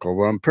the article,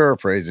 but I'm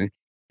paraphrasing.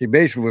 He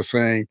basically was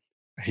saying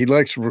he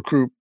likes to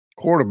recruit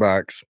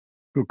quarterbacks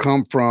who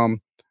come from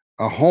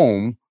a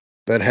home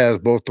that has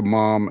both the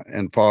mom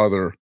and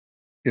father,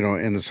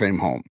 in the same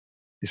home.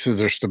 He says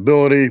there's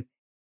stability.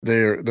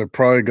 They're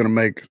probably going to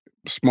make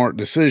smart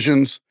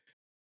decisions,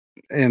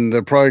 and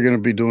they're probably going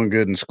to be doing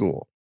good in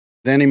school.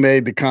 Then he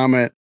made the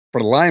comment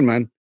for the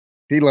linemen,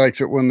 he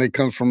likes it when they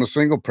come from a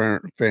single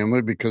parent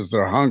family because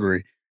they're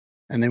hungry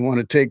and they want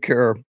to take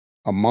care of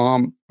a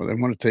mom, or they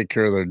want to take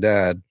care of their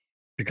dad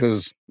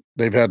because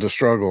they've had to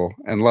struggle.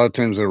 And a lot of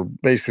times they're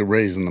basically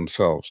raising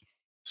themselves.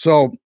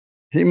 So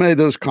he made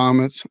those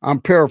comments. I'm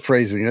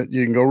paraphrasing it.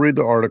 You can go read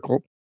the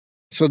article.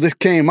 So this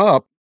came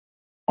up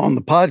on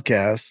the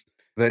podcast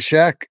that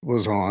Shaq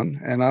was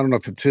on, and I don't know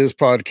if it's his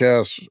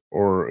podcast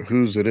or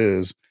whose it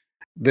is.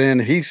 Then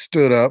he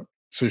stood up.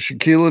 So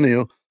Shaquille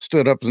O'Neal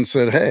stood up and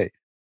said, hey,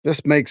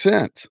 this makes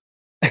sense.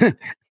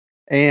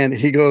 And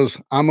he goes,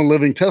 I'm a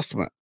living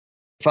testament.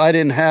 If I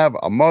didn't have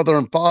a mother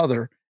and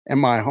father in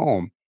my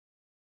home,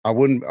 I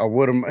would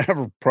have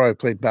ever probably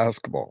played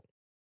basketball.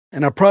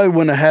 And I probably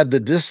wouldn't have had the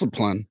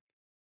discipline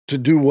to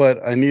do what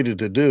I needed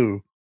to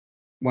do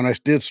when I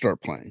did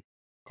start playing.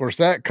 Of course,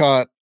 that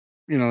caught,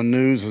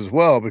 news as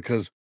well,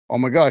 because, oh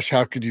my gosh,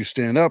 how could you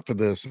stand up for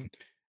this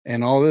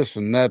and all this?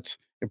 And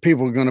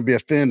people are going to be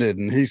offended,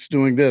 and he's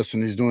doing this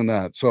and he's doing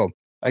that. So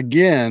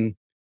again,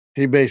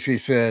 he basically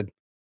said,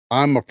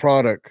 I'm a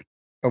product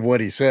of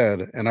what he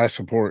said, and I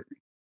support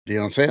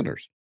Deion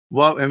Sanders.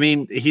 Well, I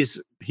mean,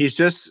 he's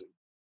just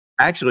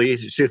actually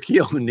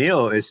Shaquille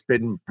O'Neal is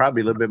spitting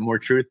probably a little bit more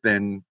truth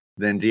than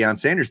Deion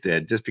Sanders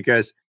did, just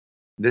because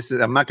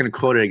I'm not going to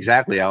quote it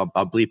exactly. I'll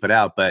bleep it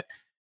out, but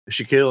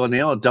Shaquille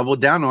O'Neal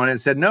doubled down on it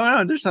and said,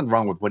 no, there's nothing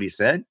wrong with what he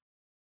said.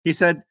 He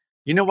said,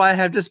 you know why I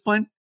have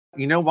discipline?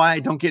 You know why I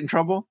don't get in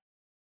trouble?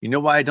 You know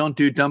why I don't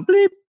do dumb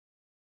bleep?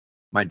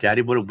 My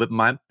daddy would have whipped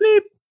my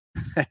bleep.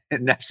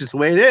 And that's just the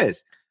way it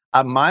is.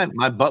 My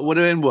butt would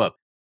have been whooped.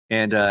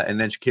 And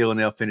then Shaquille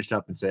O'Neal finished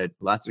up and said,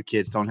 lots of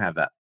kids don't have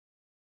that.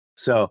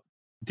 So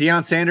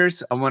Deion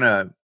Sanders, I want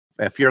to,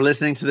 if you're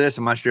listening to this,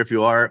 I'm not sure if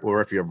you are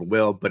or if you ever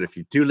will, but if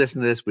you do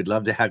listen to this, we'd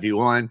love to have you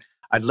on.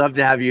 I'd love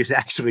to have you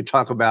actually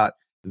talk about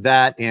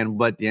that and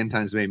what the end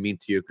times may mean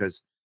to you,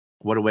 because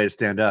what a way to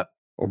stand up.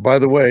 Well, by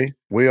the way,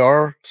 we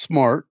are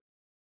smart.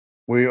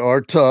 We are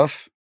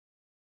tough.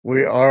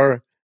 We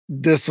are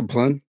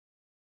disciplined.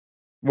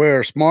 We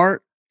are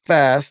smart,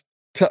 fast,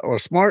 or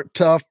smart,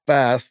 tough,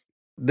 fast,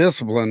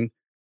 disciplined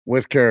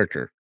with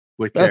character.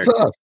 With That's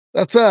character. us.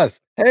 That's us.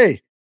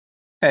 Hey,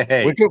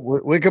 Hey,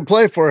 we could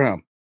play for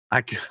him.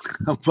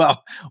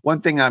 well,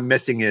 one thing I'm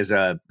missing is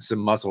some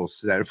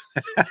muscles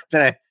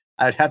that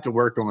I'd have to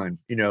work on,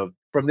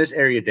 from this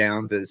area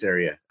down to this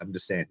area. I'm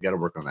just saying, got to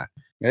work on that.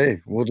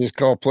 Hey, we'll just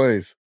call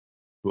plays.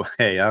 Well,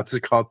 hey, I'll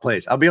just call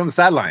plays. I'll be on the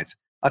sidelines.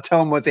 I'll tell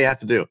them what they have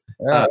to do.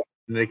 Yeah.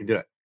 And they can do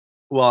it.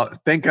 Well,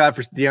 thank God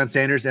for Deion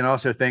Sanders, and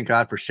also thank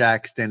God for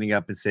Shaq standing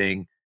up and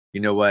saying,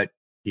 you know what?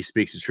 He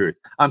speaks the truth.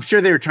 I'm sure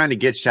they were trying to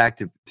get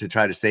Shaq to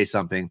try to say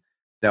something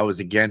that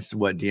was against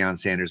what Deion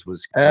Sanders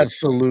was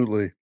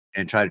Absolutely.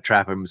 and try to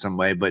trap him in some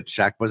way, but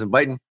Shaq wasn't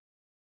biting.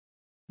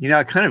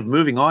 Kind of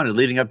moving on and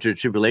leading up to the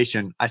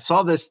tribulation. I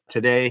saw this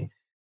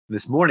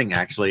this morning,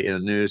 actually, in the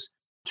news.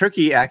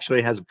 Turkey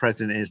actually has a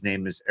president. His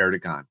name is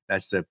Erdogan.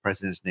 That's the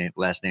president's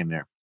last name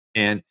there.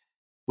 And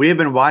we have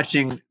been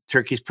watching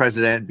Turkey's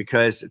president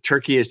because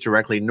Turkey is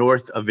directly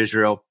north of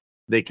Israel.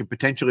 They could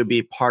potentially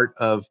be part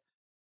of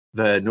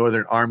the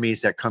northern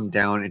armies that come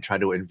down and try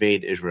to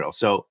invade Israel.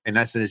 So, and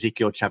that's in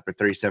Ezekiel chapter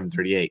 37,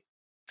 38,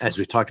 as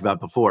we talked about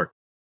before.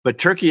 But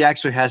Turkey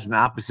actually has an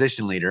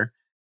opposition leader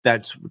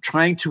that's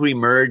trying to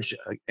emerge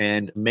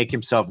and make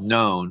himself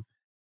known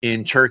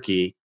in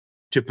Turkey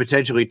to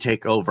potentially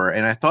take over.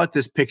 And I thought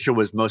this picture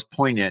was most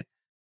poignant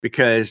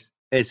because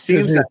it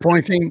seems that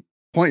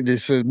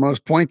this is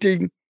most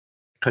pointing.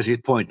 Because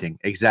he's pointing.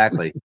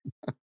 Exactly.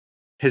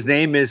 His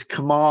name is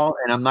Kamal,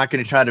 and I'm not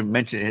going to try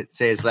to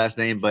say his last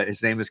name, but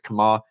his name is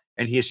Kamal.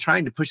 And he is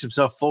trying to push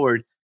himself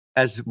forward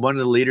as one of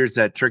the leaders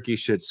that Turkey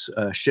should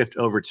shift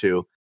over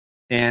to.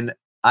 And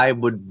I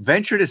would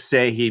venture to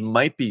say he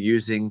might be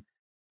using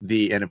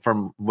and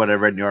from what I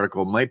read in the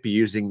article, might be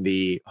using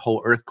the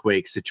whole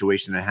earthquake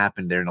situation that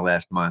happened there in the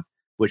last month,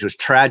 which was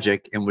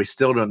tragic. And we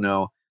still don't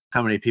know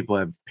how many people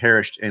have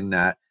perished in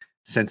that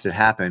since it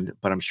happened,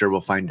 but I'm sure we'll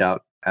find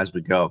out as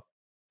we go.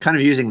 Kind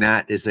of using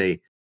that as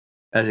a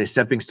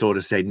stepping stool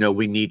to say, no,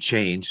 we need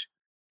change.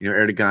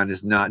 Erdogan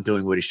is not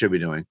doing what he should be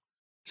doing.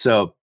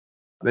 So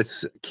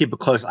let's keep a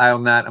close eye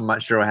on that. I'm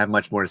not sure I have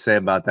much more to say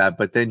about that.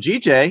 But then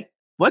GJ,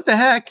 what the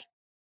heck,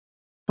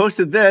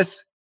 posted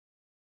this,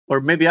 or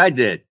maybe I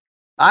did.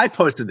 I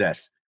posted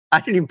this. I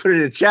didn't even put it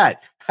in the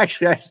chat.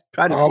 Actually, I just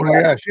tried to. Oh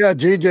my gosh, yeah,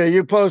 GJ,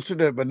 you posted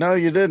it, but no,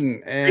 you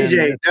didn't. And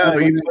GJ, no,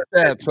 you posted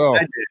that. So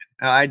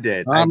I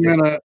did.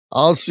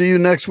 I'll see you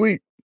next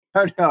week.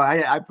 Oh no,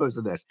 I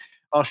posted this.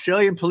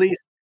 Australian police,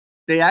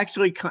 they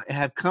actually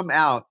have come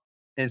out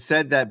and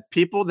said that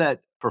people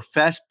that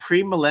profess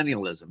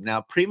premillennialism.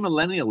 Now,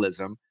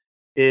 premillennialism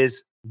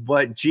is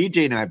what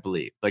GJ and I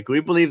believe. Like,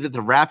 we believe that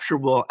the rapture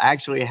will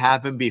actually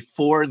happen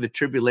before the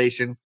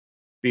tribulation,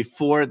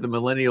 before the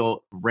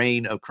millennial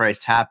reign of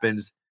Christ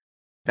happens.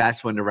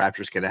 That's when the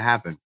rapture is going to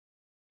happen.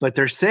 But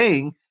they're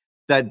saying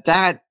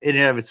that in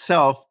and of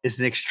itself is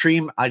an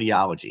extreme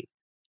ideology.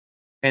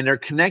 And they're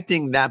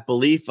connecting that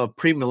belief of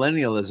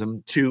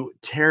premillennialism to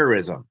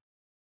terrorism.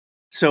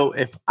 So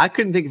if I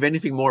couldn't think of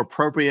anything more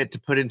appropriate to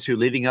put into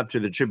leading up to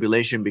the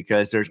tribulation,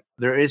 because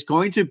there is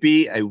going to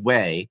be a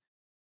way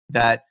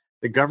that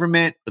the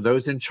government, or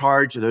those in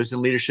charge, or those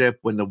in leadership,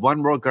 when the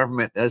one world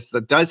government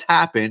does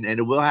happen, and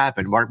it will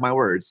happen, mark my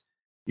words,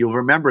 you'll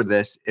remember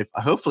this. If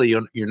hopefully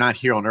you're not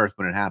here on earth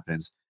when it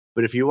happens,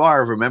 but if you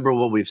are, remember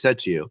what we've said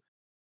to you,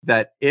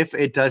 that if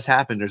it does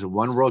happen, there's a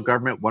one world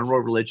government, one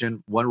world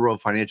religion, one world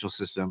financial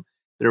system.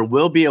 There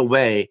will be a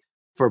way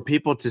for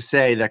people to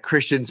say that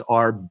Christians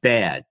are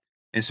bad.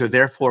 And so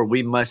therefore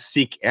we must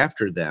seek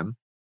after them,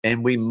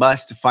 and we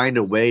must find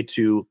a way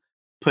to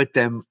put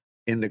them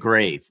in the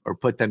grave or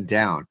put them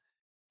down.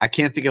 I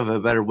can't think of a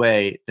better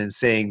way than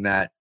saying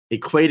that,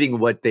 equating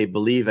what they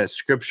believe as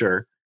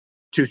scripture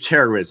to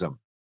terrorism.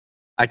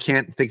 I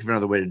can't think of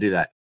another way to do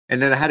that.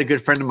 And then I had a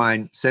good friend of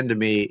mine send to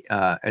me,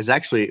 as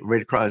actually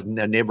right across,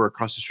 a neighbor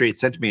across the street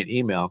sent to me an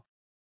email.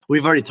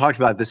 We've already talked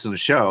about this on the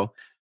show,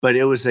 but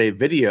it was a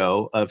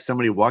video of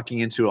somebody walking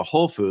into a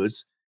Whole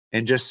Foods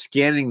and just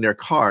scanning their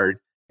card,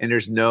 and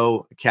there's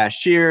no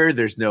cashier.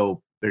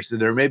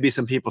 There may be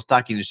some people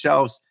stocking the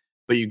shelves,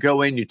 but you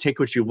go in, you take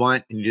what you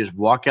want, and you just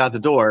walk out the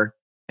door,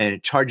 and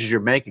it charges your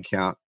bank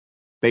account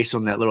based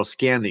on that little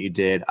scan that you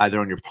did, either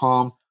on your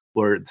palm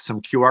or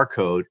some QR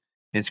code,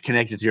 and it's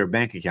connected to your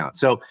bank account.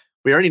 So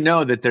we already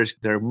know that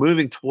they're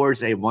moving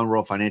towards a one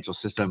world financial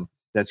system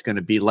that's going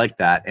to be like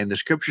that. And the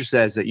scripture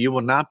says that you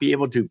will not be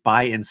able to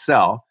buy and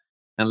sell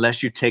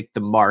unless you take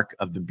the mark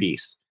of the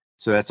beast.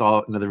 So that's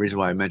all another reason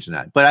why I mentioned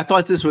that. But I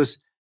thought this was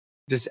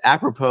just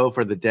apropos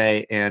for the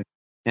day. And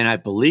I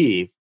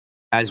believe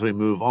as we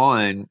move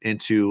on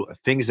into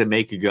things that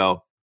make you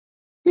go,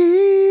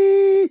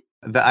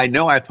 I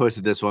know I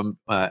posted this one,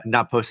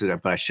 not posted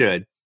it, but I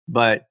should.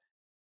 But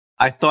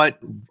I thought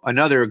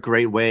another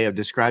great way of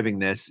describing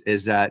this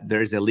is that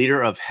there's a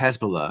leader of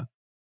Hezbollah.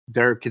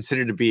 They're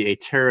considered to be a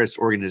terrorist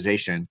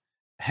organization.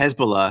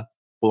 Hezbollah,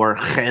 or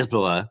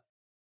Hezbollah,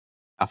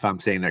 if I'm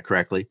saying that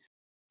correctly,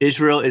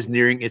 Israel is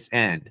nearing its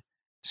end.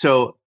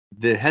 So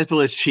the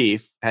Hezbollah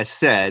chief has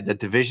said that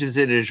divisions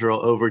in Israel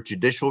over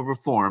judicial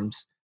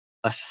reforms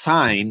a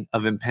sign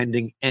of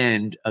impending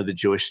end of the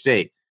Jewish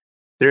state.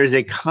 There is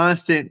a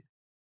constant,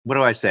 what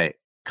do I say?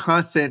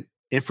 Constant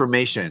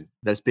information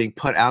that's being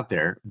put out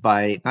there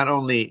by not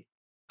only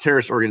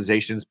terrorist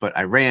organizations, but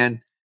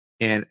Iran,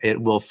 and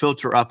it will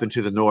filter up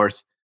into the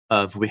north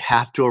of we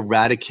have to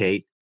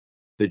eradicate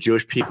the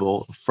Jewish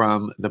people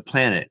from the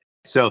planet.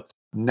 So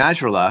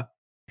Nasrallah,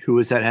 who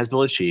is that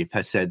Hezbollah chief,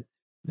 has said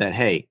that,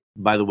 hey,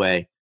 by the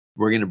way,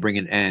 we're going to bring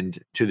an end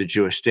to the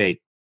Jewish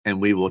state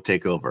and we will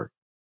take over.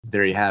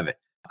 There you have it.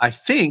 I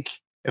think,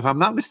 if I'm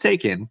not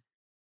mistaken,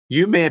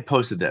 you may have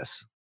posted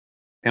this.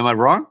 Am I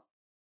wrong?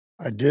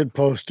 I did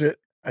post it.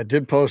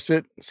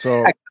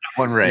 So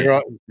One right.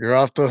 You're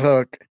off the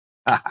hook.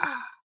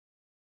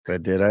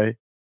 But did I?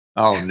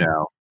 Oh,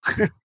 no.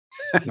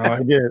 No,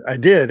 I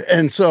did.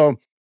 And so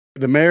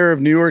the mayor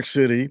of New York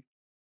City,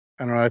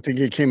 I don't know, I think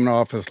he came in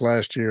office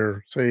last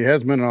year. So he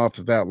hasn't been in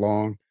office that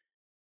long.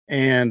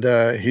 And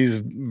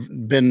he's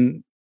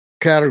been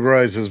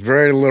categorized as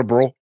very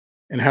liberal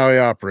in how he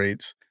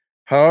operates.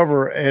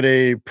 However, at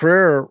a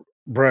prayer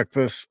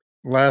breakfast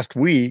last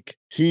week,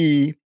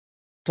 he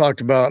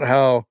talked about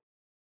how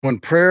when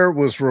prayer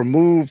was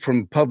removed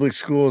from public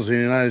schools in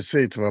the United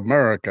States of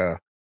America,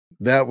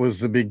 that was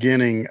the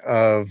beginning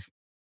of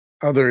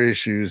other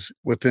issues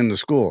within the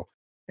school.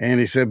 And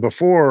he said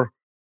before,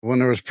 when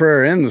there was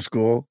prayer in the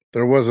school,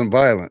 there wasn't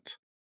violence.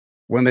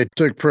 When they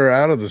took prayer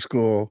out of the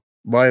school,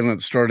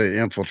 violence started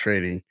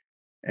infiltrating.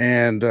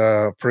 And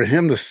for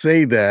him to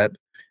say that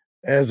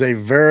as a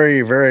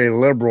very, very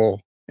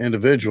liberal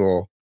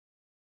individual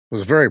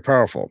was very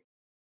powerful.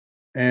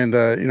 And,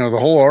 the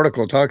whole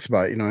article talks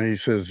about, he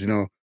says,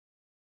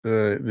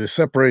 the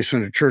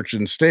separation of church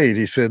and state.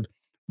 He said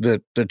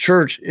that the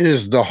church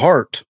is the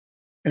heart.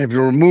 And if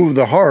you remove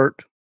the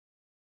heart,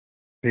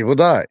 people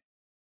die.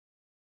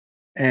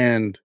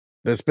 And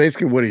that's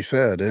basically what he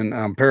said. And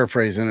I'm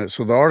paraphrasing it.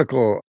 So the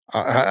article,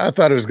 I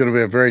thought it was going to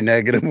be a very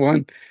negative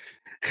one.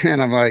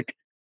 And I'm like,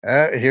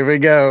 here we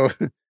go.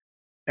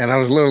 And I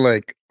was literally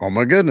like, oh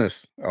my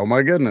goodness.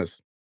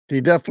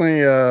 He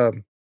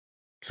definitely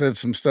said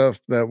some stuff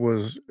that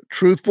was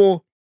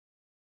truthful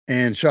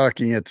and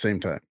shocking at the same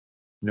time.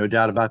 No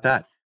doubt about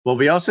that. Well,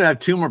 we also have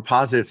two more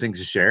positive things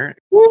to share.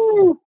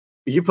 Woo!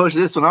 You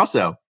posted this one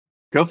also.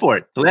 Go for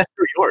it. The last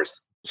two are yours.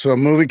 So a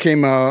movie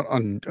came out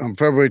on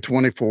February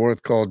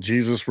 24th called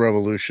Jesus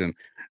Revolution.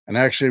 And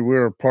actually, we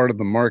were part of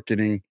the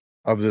marketing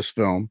of this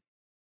film.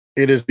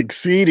 It is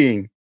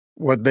exceeding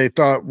what they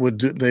thought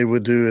they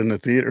would do in the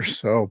theater.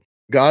 So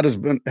God has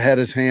had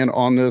his hand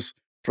on this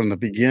from the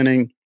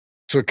beginning.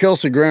 So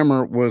Kelsey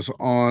Grammer was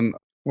on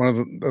one of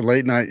the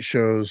late night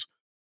shows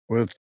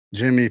with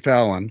Jimmy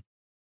Fallon.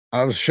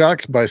 I was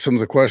shocked by some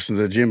of the questions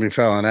that Jimmy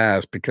Fallon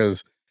asked,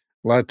 because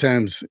a lot of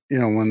times,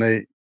 when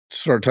they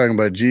start talking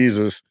about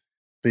Jesus,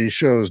 these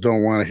shows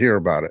don't want to hear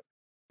about it.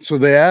 So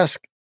they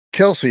asked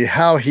Kelsey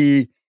how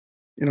he,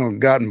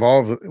 got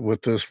involved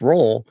with this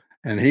role.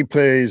 And he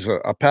plays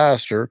a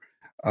pastor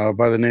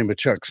by the name of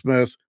Chuck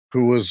Smith,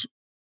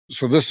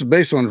 so this is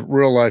based on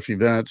real life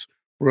events,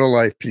 real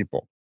life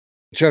people.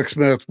 Chuck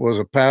Smith was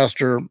a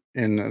pastor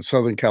in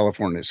Southern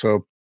California.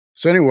 So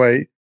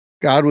anyway,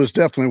 God was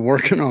definitely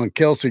working on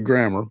Kelsey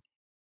Grammer.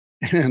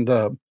 And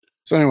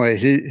so anyway,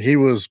 he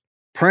was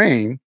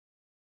praying,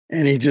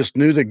 and he just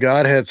knew that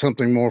God had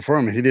something more for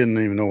him. He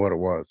didn't even know what it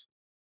was.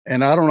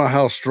 And I don't know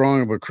how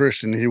strong of a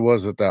Christian he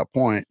was at that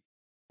point.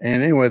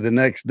 And anyway, the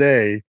next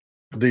day,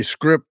 the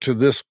script to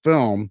this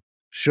film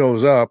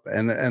shows up,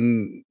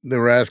 and they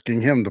were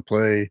asking him to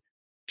play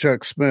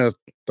Chuck Smith,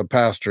 the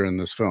pastor in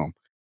this film.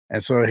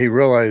 And so he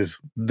realized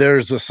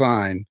there's a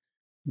sign.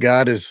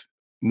 God is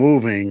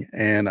moving,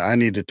 and I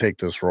need to take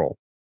this role.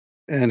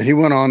 And he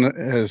went on,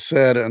 has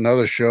said in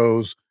other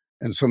shows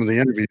and some of the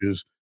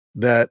interviews,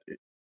 that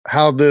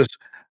how this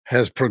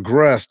has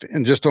progressed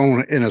in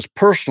his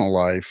personal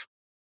life,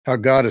 how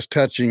God is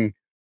touching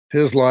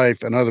his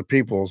life and other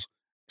people's.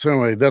 So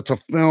anyway, that's a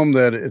film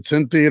that it's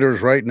in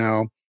theaters right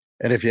now.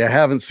 And if you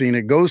haven't seen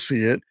it, go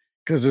see it,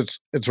 because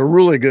it's a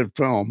really good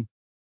film.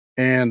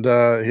 And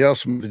he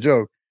also made the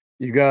joke,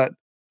 you got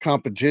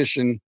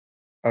competition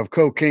of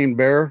Cocaine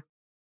Bear.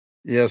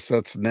 Yes,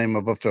 that's the name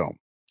of a film.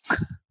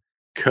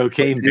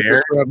 Cocaine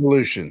Bear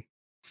Revolution.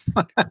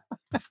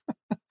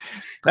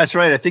 That's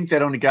right. I think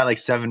that only got like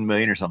 7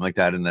 million or something like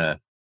that in the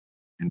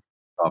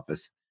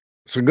office.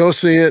 So go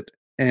see it.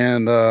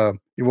 And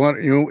you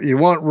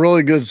want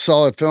really good,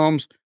 solid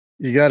films,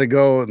 you got to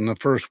go in the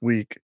first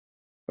week.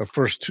 The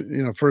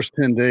first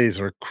 10 days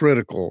are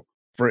critical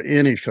for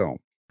any film.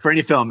 for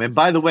any film. And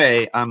by the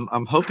way,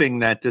 I'm hoping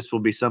that this will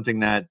be something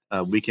that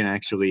we can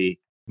actually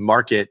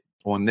market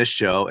on this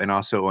show and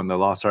also on the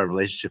Lost Art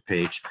Relationship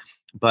page.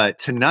 But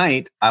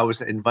tonight I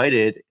was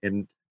invited,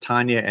 and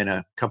Tanya and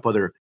a couple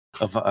other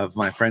of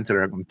my friends that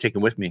I'm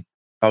taking with me,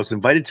 I was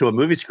invited to a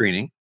movie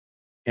screening,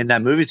 and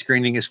that movie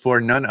screening is for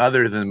none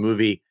other than the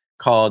movie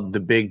called The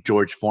Big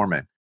George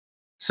Foreman.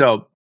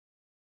 So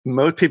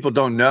most people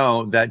don't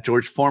know that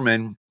George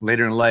Foreman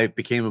later in life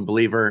became a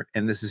believer,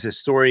 and this is his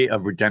story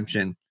of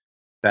redemption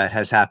that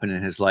has happened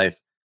in his life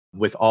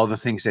with all the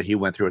things that he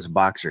went through as a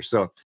boxer.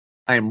 So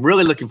I am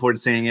really looking forward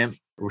to seeing it.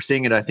 We're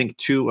seeing it, I think,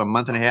 a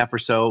month and a half or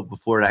so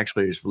before it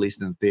actually is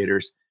released in the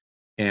theaters,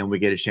 and we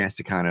get a chance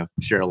to kind of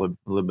share a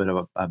little bit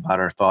about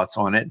our thoughts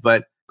on it.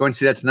 But going to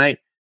see that tonight.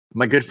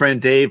 My good friend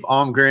Dave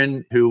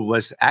Almgren, who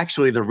was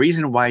actually the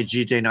reason why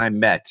GJ and I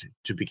met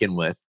to begin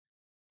with,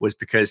 was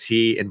because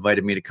he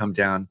invited me to come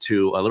down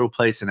to a little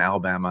place in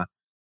Alabama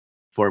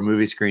for a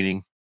movie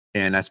screening.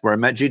 And that's where I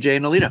met GJ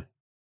and Alita.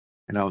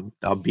 And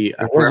I'll be.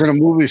 It wasn't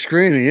a movie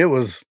screening. It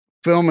was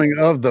filming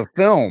of the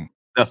film.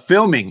 The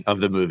filming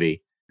of the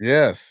movie.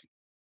 Yes.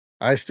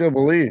 I still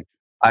believe.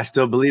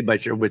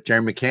 With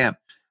Jeremy Camp.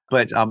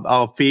 But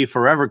I'll be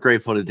forever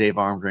grateful to Dave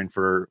Armgren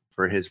for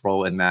his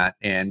role in that.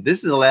 And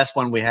this is the last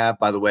one we have,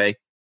 by the way.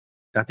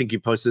 I think you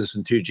posted this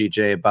one too,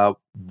 GJ,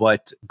 about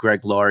what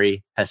Greg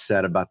Laurie has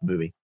said about the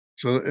movie.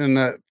 So in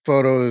that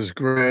photo is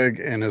Greg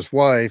and his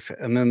wife,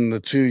 and then the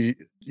two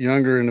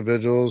younger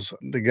individuals.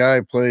 The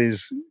guy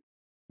plays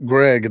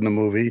Greg in the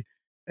movie,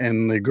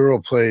 and the girl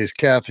plays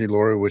Kathy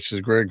Laurie, which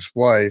is Greg's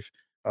wife.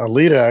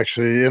 Alita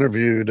actually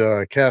interviewed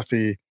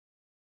Kathy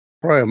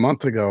probably a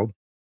month ago.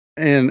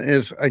 And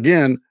it's,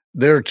 again,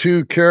 there are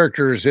two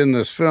characters in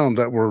this film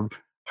that were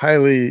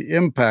highly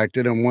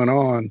impacted and went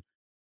on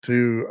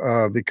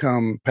to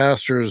become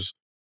pastors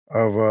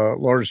of a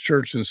large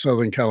church in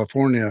Southern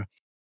California.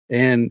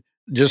 And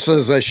just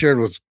as I shared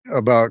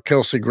about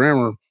Kelsey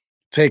Grammer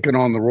taking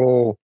on the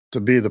role to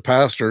be the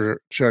pastor,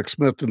 Chuck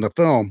Smith, in the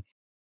film,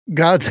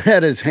 God's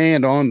had his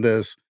hand on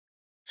this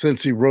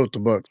since he wrote the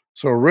book.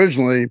 So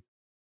originally,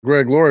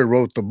 Greg Laurie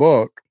wrote the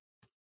book.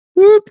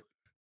 Whoop!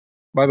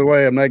 By the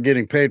way, I'm not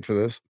getting paid for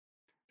this.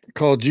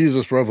 Called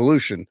Jesus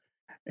Revolution.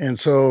 And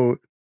so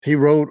he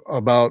wrote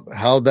about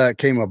how that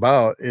came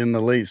about in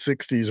the late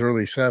 60s,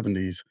 early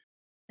 70s.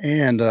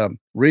 And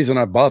reason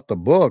I bought the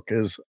book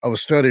is I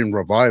was studying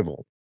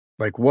revival.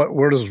 Like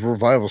where does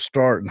revival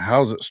start and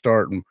how's it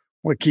start and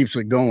what keeps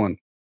it going?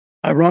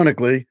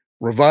 Ironically,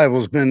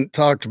 revival's been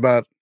talked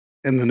about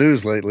in the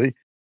news lately.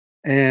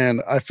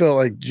 And I felt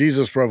like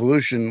Jesus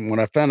Revolution, when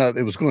I found out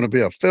it was going to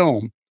be a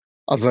film,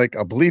 I was like,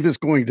 I believe it's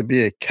going to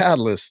be a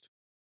catalyst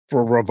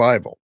for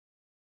revival.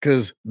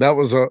 Because that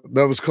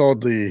was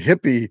called the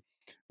hippie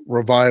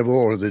revival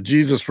or the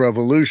Jesus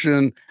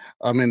Revolution.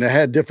 I mean, they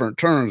had different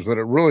terms, but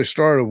it really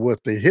started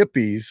with the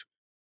hippies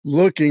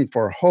looking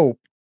for hope,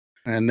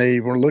 and they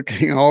were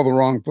looking in all the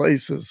wrong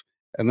places.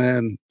 And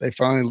then they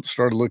finally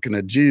started looking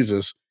at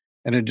Jesus,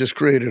 and it just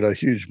created a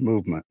huge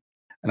movement.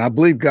 And I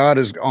believe God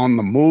is on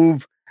the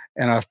move.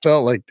 And I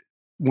felt like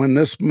when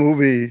this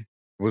movie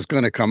was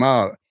going to come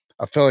out,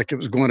 I felt like it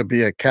was going to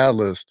be a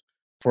catalyst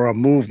for a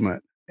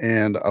movement.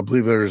 And I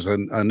believe there's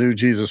a new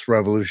Jesus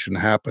Revolution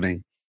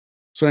happening.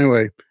 So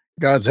anyway,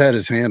 God's had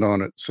his hand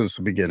on it since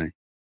the beginning.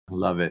 I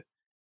love it.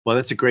 Well,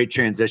 that's a great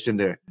transition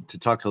to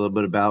talk a little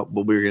bit about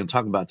what we were going to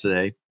talk about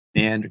today.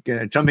 And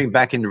jumping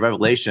back into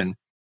Revelation,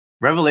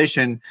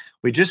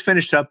 we just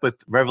finished up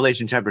with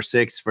Revelation chapter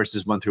 6,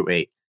 verses 1 through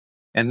 8.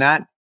 And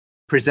that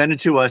presented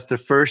to us the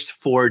first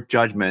 4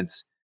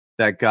 judgments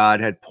that God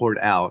had poured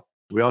out.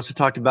 We also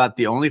talked about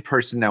the only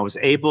person that was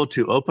able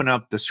to open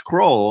up the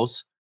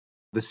scrolls,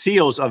 the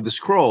seals of the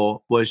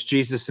scroll, was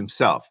Jesus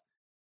himself.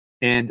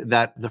 And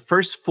that the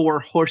first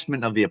 4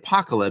 horsemen of the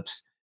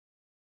apocalypse,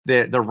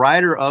 the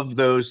rider of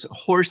those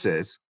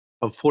horses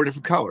of 4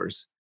 different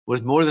colors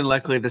was more than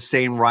likely the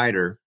same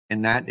rider,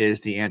 and that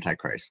is the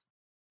Antichrist.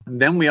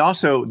 And then we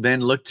also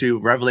look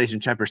to Revelation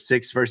chapter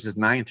 6, verses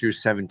 9 through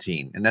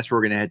 17, and that's where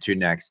we're going to head to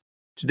next.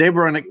 Today,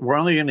 we're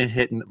only going to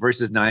hit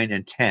verses 9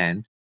 and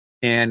 10,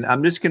 and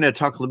I'm just going to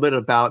talk a little bit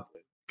about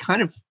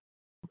kind of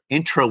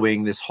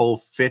introing this whole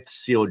 5th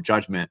seal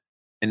judgment,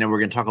 and then we're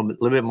going to talk a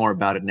little bit more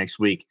about it next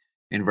week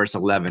in verse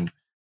 11.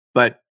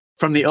 But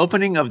from the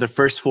opening of the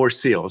first 4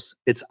 seals,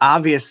 it's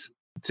obvious,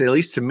 at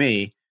least to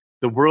me,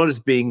 the world is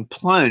being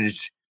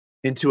plunged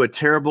into a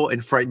terrible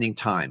and frightening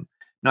time.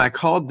 Now, I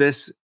called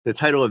the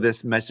title of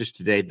this message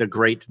today, The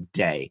Great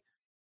Day,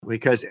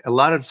 because a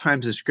lot of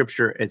times in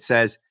scripture, it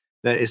says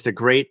that it's the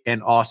great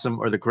and awesome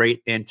or the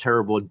great and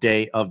terrible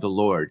day of the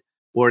Lord,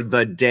 or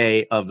the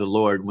day of the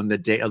Lord, when the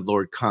day of the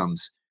Lord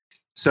comes.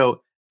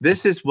 So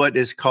this is what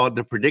is called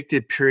the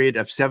predicted period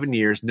of 7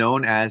 years,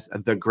 known as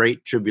the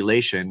Great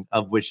Tribulation,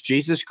 of which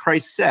Jesus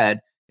Christ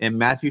said in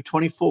Matthew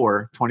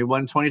 24,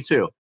 21,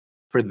 22,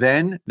 "For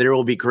then there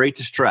will be great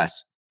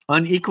distress,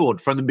 unequaled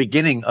from the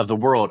beginning of the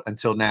world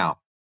until now,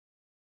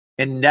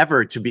 and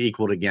never to be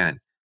equaled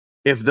again.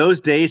 If those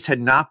days had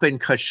not been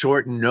cut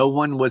short, no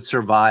one would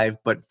survive,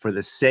 but for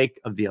the sake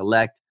of the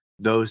elect,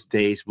 those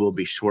days will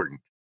be shortened.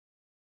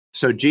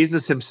 So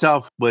Jesus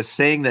himself was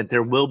saying that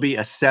there will be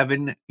a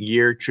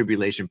 7-year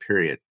tribulation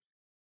period.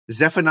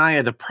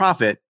 Zephaniah the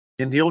prophet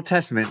in the Old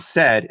Testament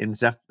said in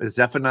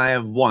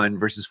Zephaniah 1,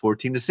 verses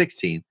 14 to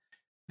 16,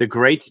 the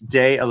great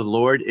day of the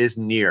Lord is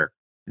near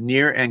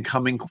and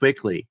coming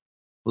quickly.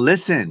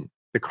 Listen,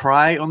 the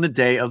cry on the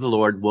day of the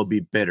Lord will be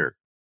bitter.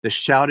 The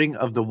shouting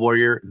of the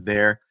warrior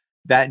there,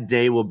 that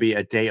day will be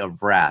a day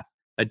of wrath,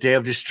 a day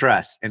of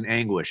distress and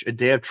anguish, a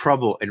day of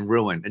trouble and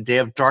ruin, a day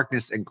of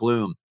darkness and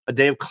gloom, a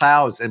day of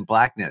clouds and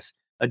blackness,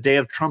 a day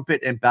of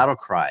trumpet and battle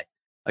cry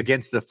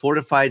against the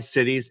fortified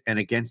cities and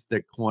against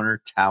the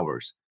corner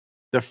towers.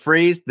 The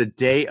phrase, the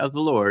day of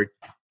the Lord,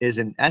 is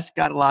an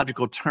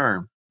eschatological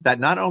term that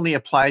not only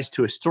applies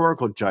to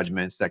historical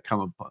judgments that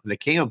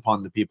came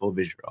upon the people of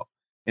Israel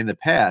in the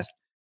past,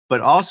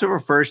 but also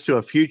refers to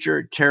a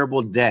future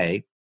terrible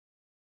day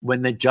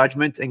when the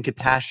judgments and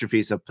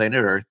catastrophes of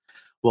planet Earth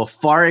will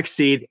far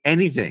exceed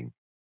anything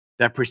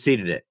that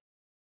preceded it.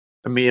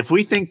 I mean, if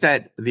we think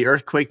that the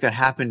earthquake that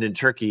happened in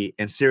Turkey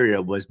and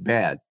Syria was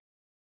bad,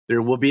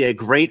 there will be a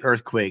great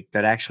earthquake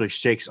that actually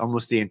shakes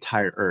almost the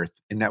entire earth,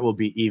 and that will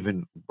be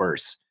even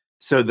worse.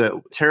 So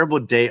the terrible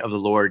day of the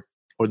Lord,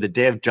 or the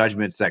day of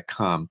judgments that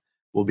come,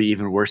 will be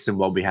even worse than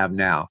what we have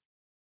now.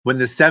 When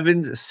the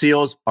 7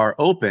 seals are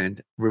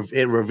opened,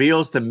 it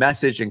reveals the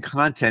message and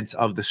contents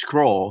of the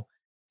scroll,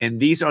 and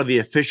these are the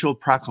official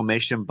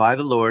proclamation by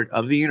the Lord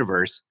of the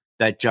universe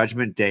that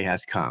judgment day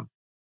has come.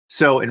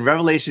 So in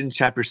Revelation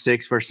chapter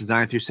 6, verses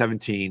 9 through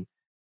 17,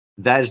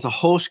 that is the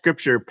whole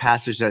scripture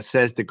passage that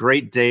says the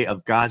great day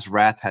of God's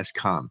wrath has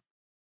come.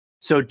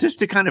 So just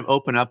to kind of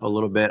open up a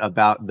little bit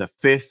about the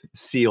 5th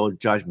seal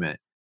judgment.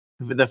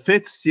 The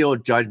 5th seal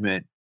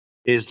judgment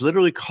is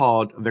literally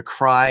called the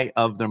cry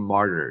of the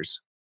martyrs.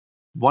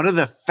 One of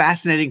the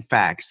fascinating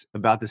facts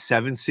about the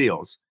 7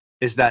 seals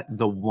is that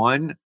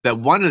one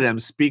of them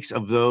speaks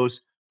of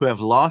those who have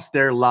lost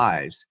their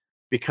lives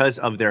because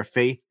of their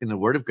faith in the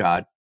word of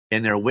God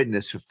and their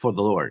witness for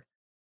the Lord.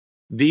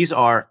 These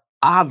are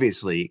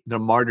obviously the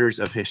martyrs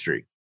of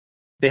history.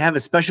 They have a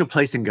special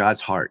place in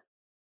God's heart.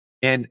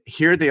 And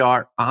here they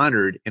are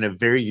honored in a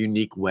very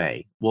unique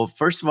way. Well,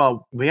 first of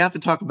all, we have to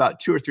talk about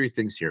 2 or 3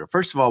 things here.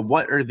 First of all,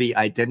 what are the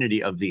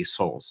identity of these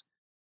souls?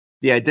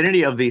 The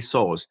identity of these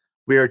souls,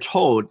 we are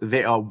told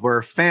they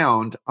were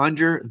found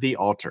under the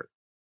altar.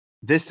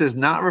 This does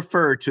not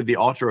refer to the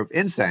altar of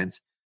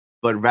incense,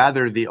 but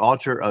rather the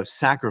altar of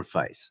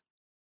sacrifice.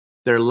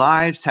 Their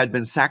lives had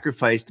been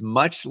sacrificed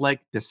much like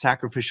the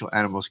sacrificial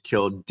animals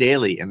killed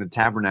daily in the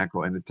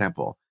tabernacle and the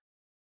temple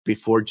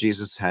before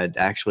Jesus had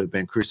actually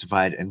been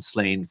crucified and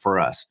slain for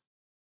us.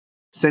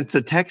 Since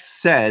the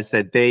text says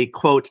that they,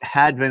 quote,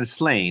 had been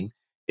slain,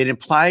 it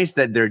implies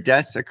that their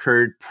deaths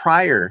occurred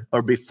prior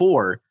or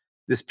before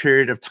this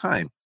period of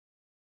time.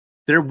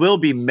 There will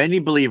be many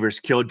believers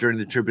killed during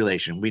the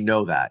tribulation. We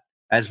know that,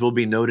 as will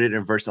be noted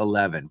in verse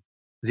 11.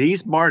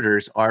 These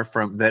martyrs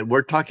that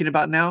we're talking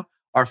about now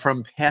are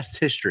from past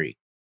history.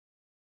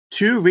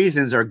 2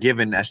 reasons are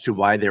given as to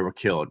why they were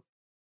killed.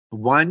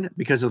 1,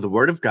 because of the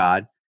word of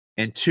God,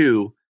 and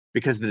 2,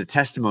 because of the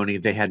testimony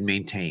they had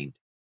maintained.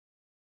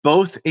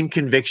 Both in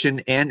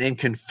conviction and in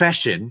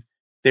confession,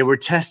 they were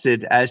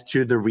tested as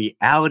to the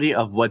reality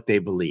of what they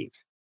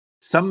believed.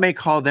 Some may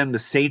call them the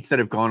saints that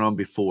have gone on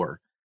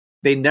before.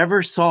 They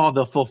never saw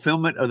the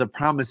fulfillment of the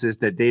promises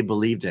that they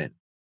believed in.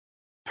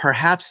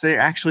 Perhaps they're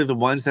actually the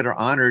ones that are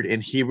honored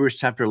in Hebrews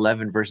chapter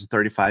 11, verses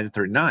 35 to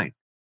 39,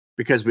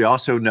 because we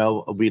also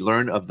know, we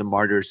learn of the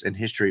martyrs in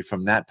history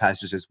from that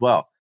passage as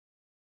well.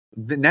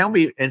 Now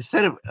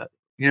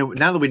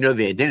that we know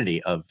the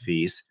identity of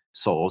these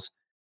souls,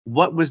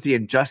 what was the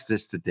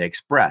injustice that they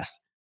expressed?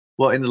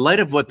 Well, in the light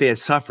of what they had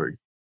suffered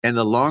and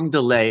the long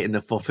delay in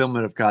the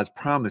fulfillment of God's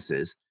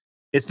promises,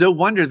 it's no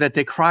wonder that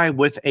they cry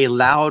with a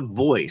loud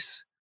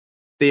voice.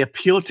 They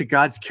appeal to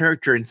God's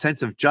character and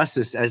sense of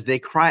justice as they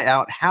cry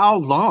out, "How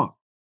long,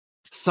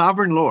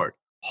 sovereign Lord,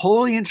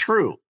 holy and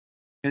true,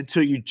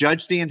 until you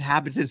judge the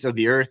inhabitants of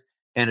the earth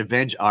and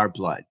avenge our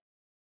blood?"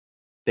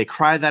 They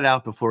cry that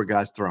out before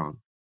God's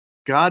throne.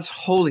 God's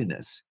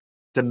holiness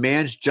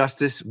demands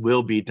justice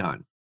will be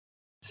done.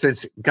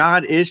 Since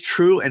God is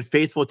true and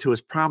faithful to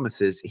his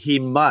promises, he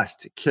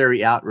must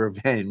carry out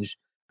revenge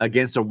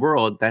against a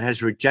world that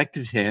has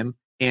rejected him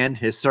and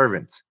his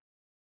servants.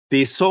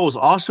 These souls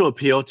also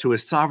appeal to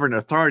his sovereign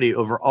authority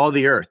over all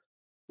the earth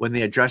when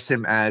they address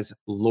him as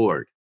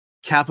Lord,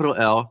 capital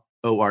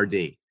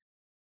L-O-R-D.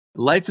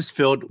 Life is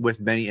filled with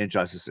many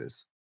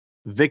injustices.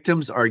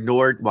 Victims are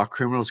ignored while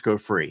criminals go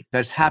free.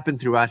 That's happened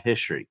throughout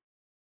history.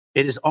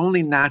 It is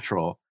only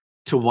natural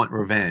to want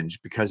revenge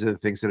because of the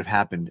things that have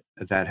happened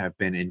that have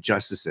been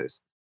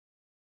injustices.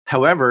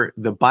 However,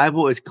 the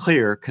Bible is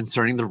clear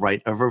concerning the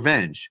right of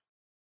revenge.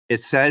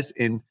 It says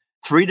in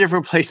 3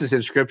 different places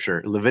in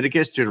Scripture,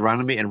 Leviticus,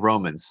 Deuteronomy, and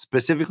Romans,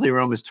 specifically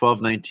Romans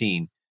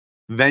 12:19,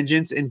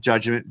 vengeance and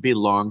judgment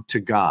belong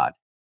to God,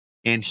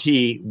 and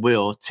he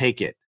will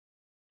take it.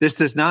 This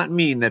does not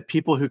mean that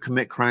people who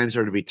commit crimes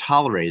are to be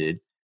tolerated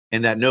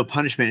and that no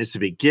punishment is to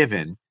be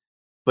given.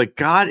 But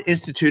God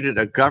instituted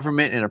a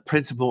government and a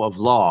principle of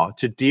law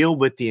to deal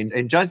with the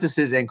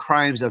injustices and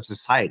crimes of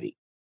society.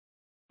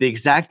 The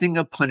exacting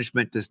of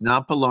punishment does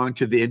not belong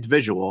to the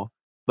individual,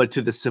 but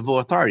to the civil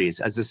authorities,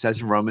 as it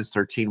says in Romans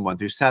 13, 1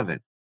 through 7.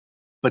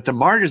 But the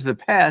martyrs of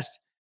the past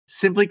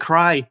simply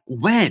cry,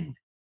 when?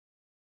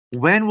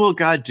 When will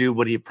God do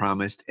what he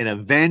promised and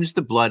avenge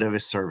the blood of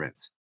his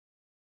servants?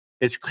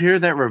 It's clear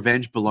that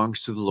revenge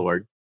belongs to the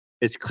Lord.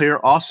 It's clear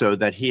also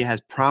that he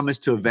has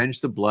promised to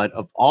avenge the blood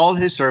of all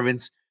his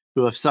servants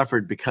who have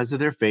suffered because of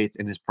their faith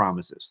in his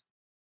promises.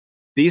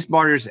 These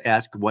martyrs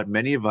ask what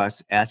many of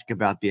us ask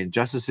about the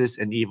injustices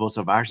and evils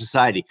of our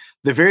society,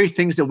 the very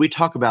things that we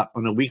talk about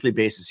on a weekly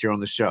basis here on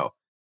the show.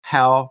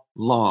 How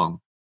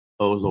long,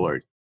 O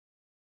Lord?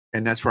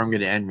 And that's where I'm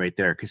going to end right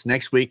there, because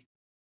next week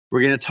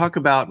we're going to talk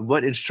about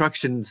what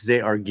instructions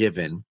they are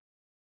given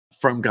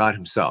from God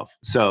himself.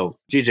 So,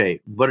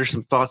 GJ, what are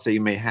some thoughts that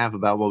you may have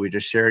about what we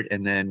just shared,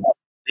 and then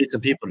lead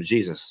some people to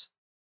Jesus?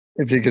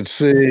 If you could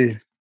see,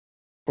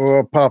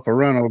 Papa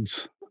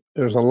Reynolds,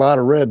 there's a lot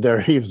of red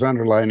there he was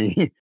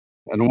underlining.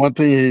 And one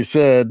thing he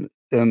said,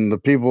 and the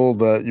people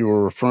that you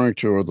were referring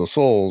to are the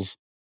souls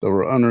that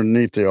were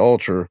underneath the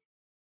altar,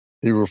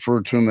 he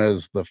referred to them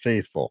as the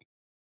faithful.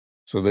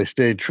 So they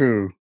stayed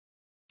true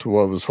to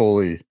what was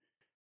holy.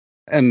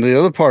 And the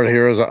other part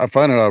here is I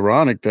find it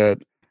ironic that,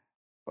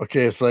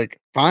 okay, it's like,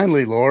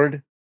 finally,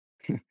 Lord,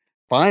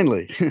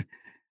 finally.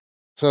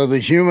 So the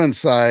human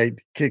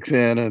side kicks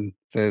in and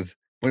says,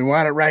 we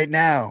want it right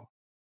now.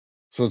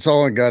 So it's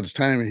all in God's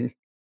timing.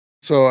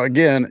 So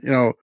again,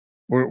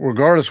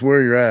 regardless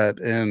where you're at,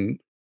 and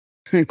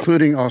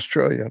including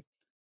Australia,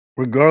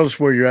 regardless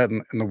where you're at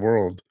in the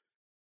world,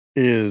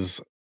 is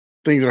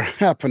things are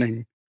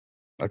happening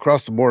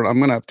across the board. I'm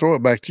going to throw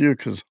it back to you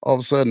because all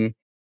of a sudden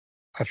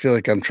I feel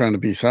like I'm trying to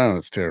be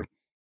silenced here.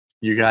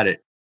 You got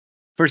it.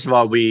 First of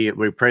all, we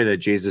pray that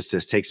Jesus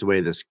just takes away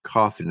this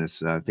cough and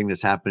this thing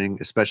that's happening,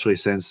 especially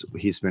since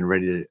he's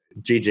been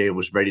GJ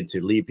was ready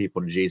to lead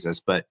people to Jesus.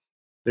 But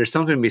there's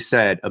something to be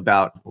said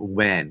about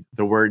when,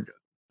 the word,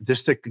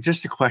 just a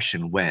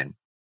question, when.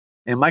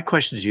 And my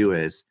question to you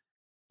is,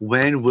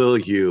 when will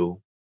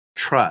you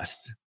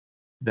trust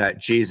that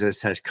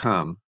Jesus has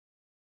come,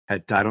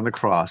 had died on the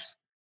cross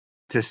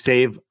to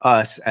save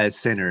us as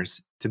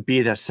sinners, to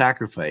be that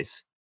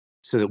sacrifice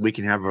so that we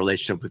can have a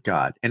relationship with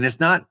God? And it's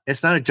not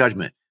a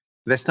judgment.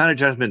 That's not a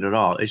judgment at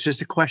all. It's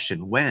just a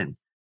question. When?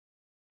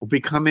 We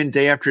come in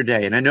day after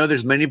day. And I know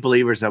there's many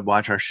believers that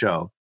watch our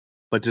show,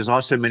 but there's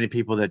also many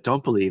people that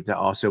don't believe that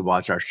also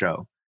watch our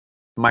show.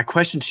 My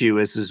question to you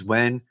is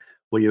when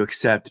will you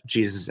accept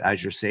Jesus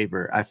as your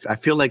savior? I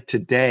feel like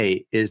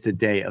today is the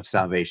day of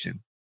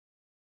salvation.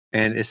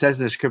 And it says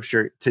in the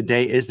scripture,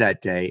 today is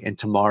that day, and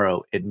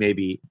tomorrow it may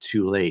be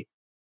too late.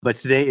 But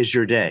today is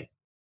your day.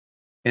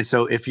 And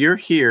so if you're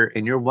here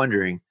and you're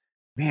wondering,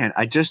 man,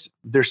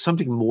 there's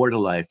something more to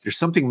life. There's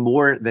something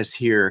more that's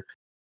here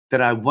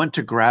that I want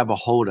to grab a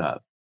hold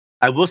of.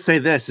 I will say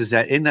this, is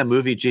that in that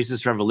movie,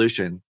 Jesus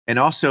Revolution, and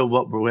also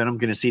what I'm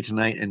going to see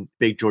tonight in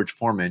Big George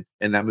Foreman,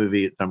 in that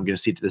movie that I'm going to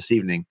see this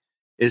evening,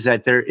 is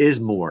that there is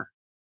more.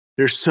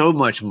 There's so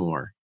much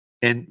more.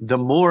 And the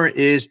more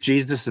is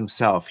Jesus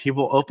himself. He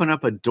will open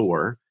up a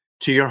door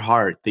to your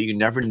heart that you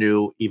never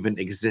knew even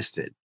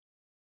existed.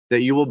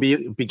 That you will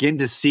begin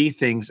to see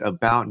things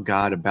about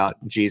God,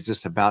 about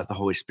Jesus, about the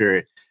Holy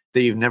Spirit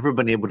that you've never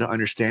been able to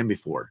understand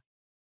before.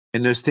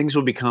 And those things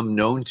will become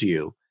known to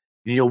you.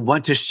 And you'll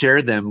want to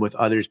share them with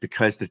others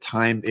because the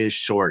time is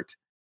short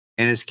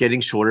and it's getting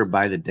shorter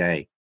by the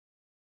day.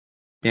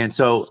 And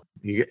so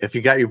if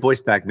you got your voice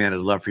back, man, I'd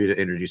love for you to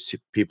introduce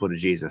people to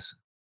Jesus.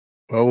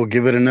 Well, we'll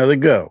give it another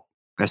go.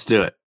 Let's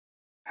do it.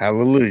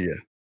 Hallelujah.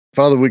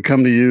 Father, we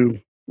come to you.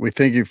 We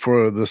thank you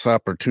for this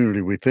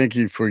opportunity. We thank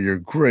you for your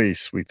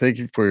grace. We thank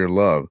you for your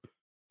love.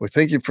 We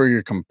thank you for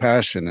your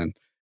compassion. And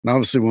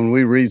obviously, when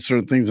we read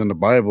certain things in the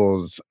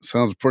Bible, it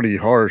sounds pretty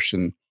harsh.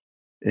 And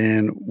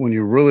when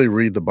you really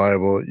read the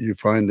Bible, you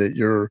find that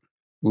your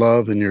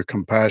love and your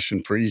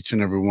compassion for each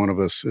and every one of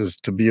us is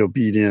to be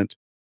obedient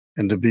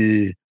and to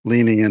be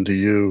leaning into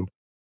you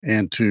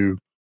and to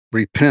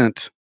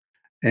repent.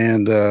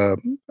 And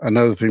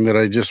another thing that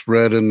I just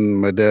read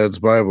in my dad's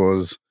Bible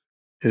is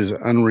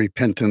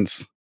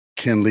unrepentance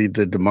can lead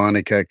to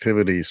demonic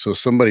activity. So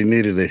somebody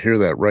needed to hear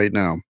that right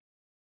now.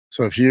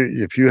 So if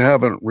you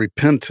haven't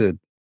repented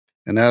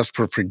and asked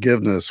for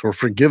forgiveness or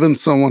forgiven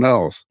someone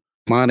else,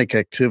 demonic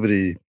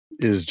activity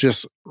is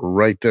just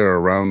right there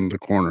around the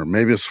corner.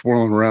 Maybe it's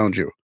swirling around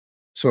you.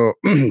 So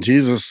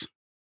Jesus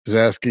is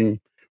asking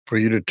for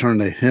you to turn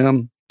to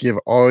him, give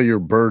all your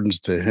burdens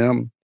to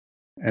him.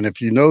 And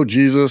if you know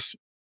Jesus,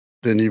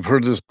 then you've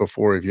heard this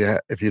before.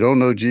 If you don't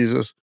know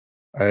Jesus,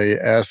 I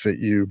ask that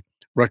you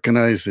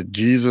recognize that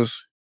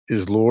Jesus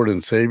is Lord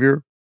and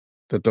Savior,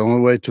 that the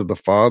only way to the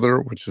Father,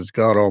 which is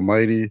God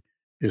Almighty,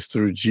 is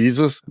through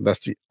Jesus.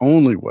 That's the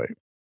only way.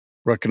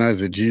 Recognize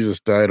that Jesus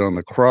died on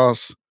the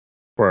cross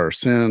for our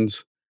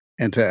sins,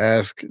 and to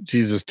ask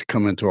Jesus to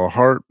come into our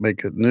heart,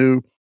 make it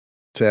new,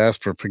 to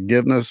ask for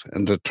forgiveness,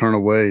 and to turn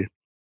away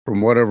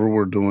from whatever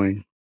we're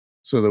doing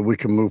so that we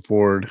can move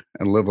forward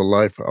and live a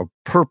life of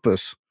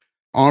purpose,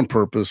 on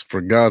purpose,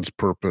 for God's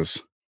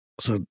purpose.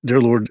 So,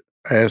 dear Lord,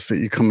 I ask that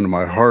you come into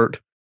my heart.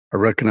 I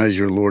recognize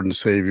your Lord and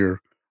Savior.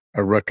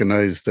 I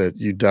recognize that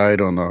you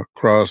died on the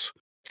cross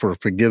for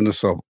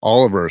forgiveness of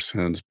all of our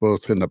sins,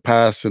 both in the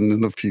past and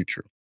in the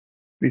future.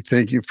 We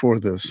thank you for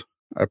this.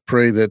 I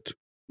pray that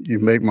you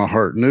make my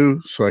heart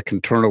new so I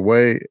can turn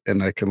away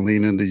and I can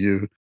lean into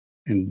you.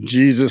 In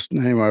Jesus'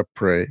 name I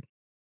pray.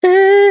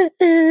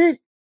 Amen.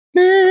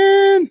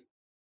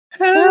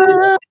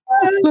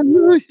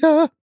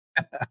 Hallelujah.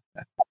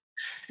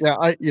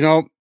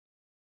 Yeah,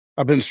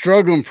 I've been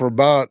struggling for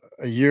about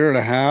a year and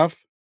a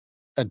half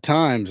at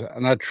times,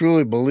 and I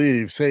truly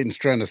believe Satan's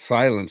trying to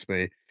silence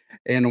me.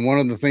 And one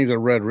of the things I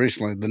read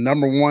recently, the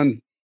number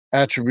one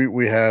attribute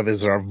we have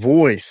is our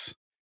voice.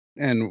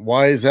 And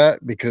why is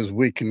that? Because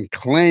we can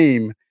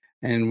claim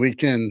and we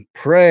can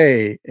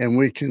pray and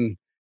we can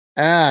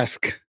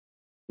ask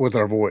with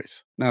our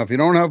voice. Now, if you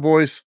don't have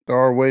voice, there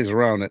are ways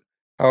around it.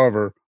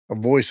 However, a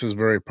voice is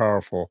very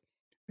powerful.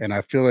 And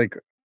I feel like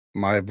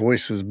my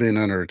voice has been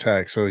under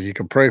attack. So you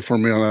can pray for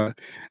me on that.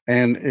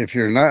 And if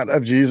you're not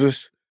of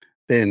Jesus,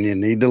 then you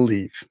need to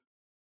leave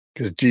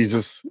because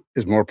Jesus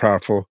is more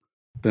powerful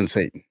than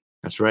Satan.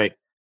 That's right.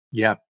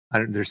 Yeah.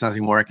 There's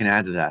nothing more I can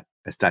add to that.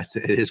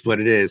 It is what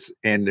it is.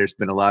 And there's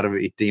been a lot of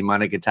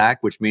demonic attack,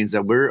 which means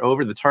that we're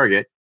over the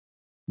target.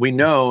 We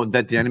know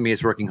that the enemy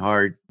is working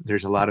hard.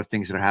 There's a lot of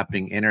things that are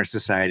happening in our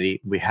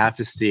society. We have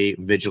to stay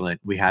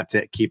vigilant. We have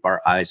to keep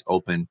our eyes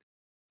open.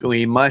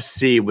 We must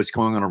see what's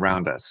going on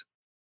around us.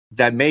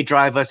 That may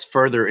drive us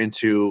further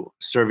into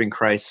serving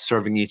Christ,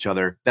 serving each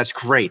other. That's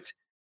great.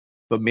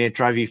 But may it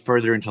drive you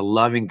further into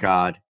loving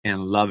God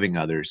and loving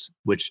others,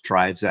 which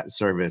drives that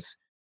service.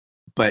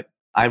 But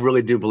I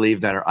really do believe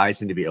that our eyes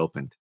need to be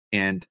opened.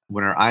 And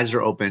when our eyes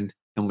are opened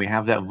and we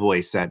have that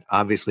voice that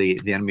obviously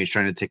the enemy is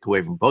trying to take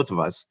away from both of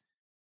us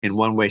in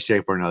one way,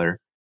 shape, or another,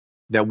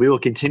 that we will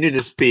continue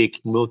to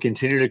speak and we'll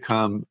continue to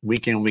come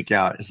week in, week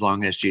out, as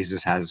long as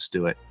Jesus has us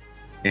do it.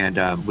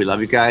 And we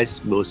love you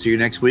guys. We'll see you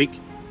next week.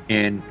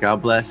 And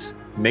God bless.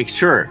 Make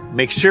sure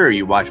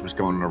you watch what's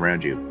going on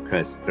around you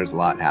because there's a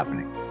lot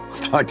happening.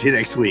 Talk to you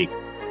next week.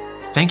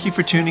 Thank you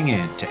for tuning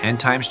in to End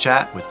Times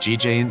Chat with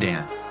GJ and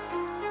Dan.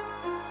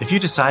 If you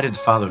decided to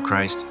follow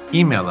Christ,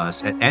 email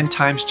us at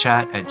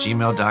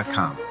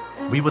endtimeschat@gmail.com.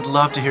 We would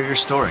love to hear your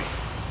story.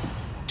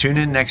 Tune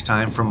in next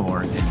time for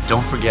more, and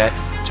don't forget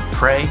to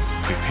pray,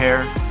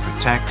 prepare,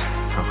 protect,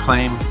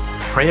 proclaim,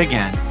 pray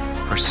again,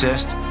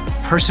 persist,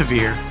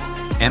 persevere,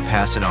 and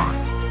pass it on.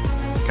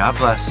 God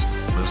bless.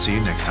 We'll see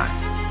you next time.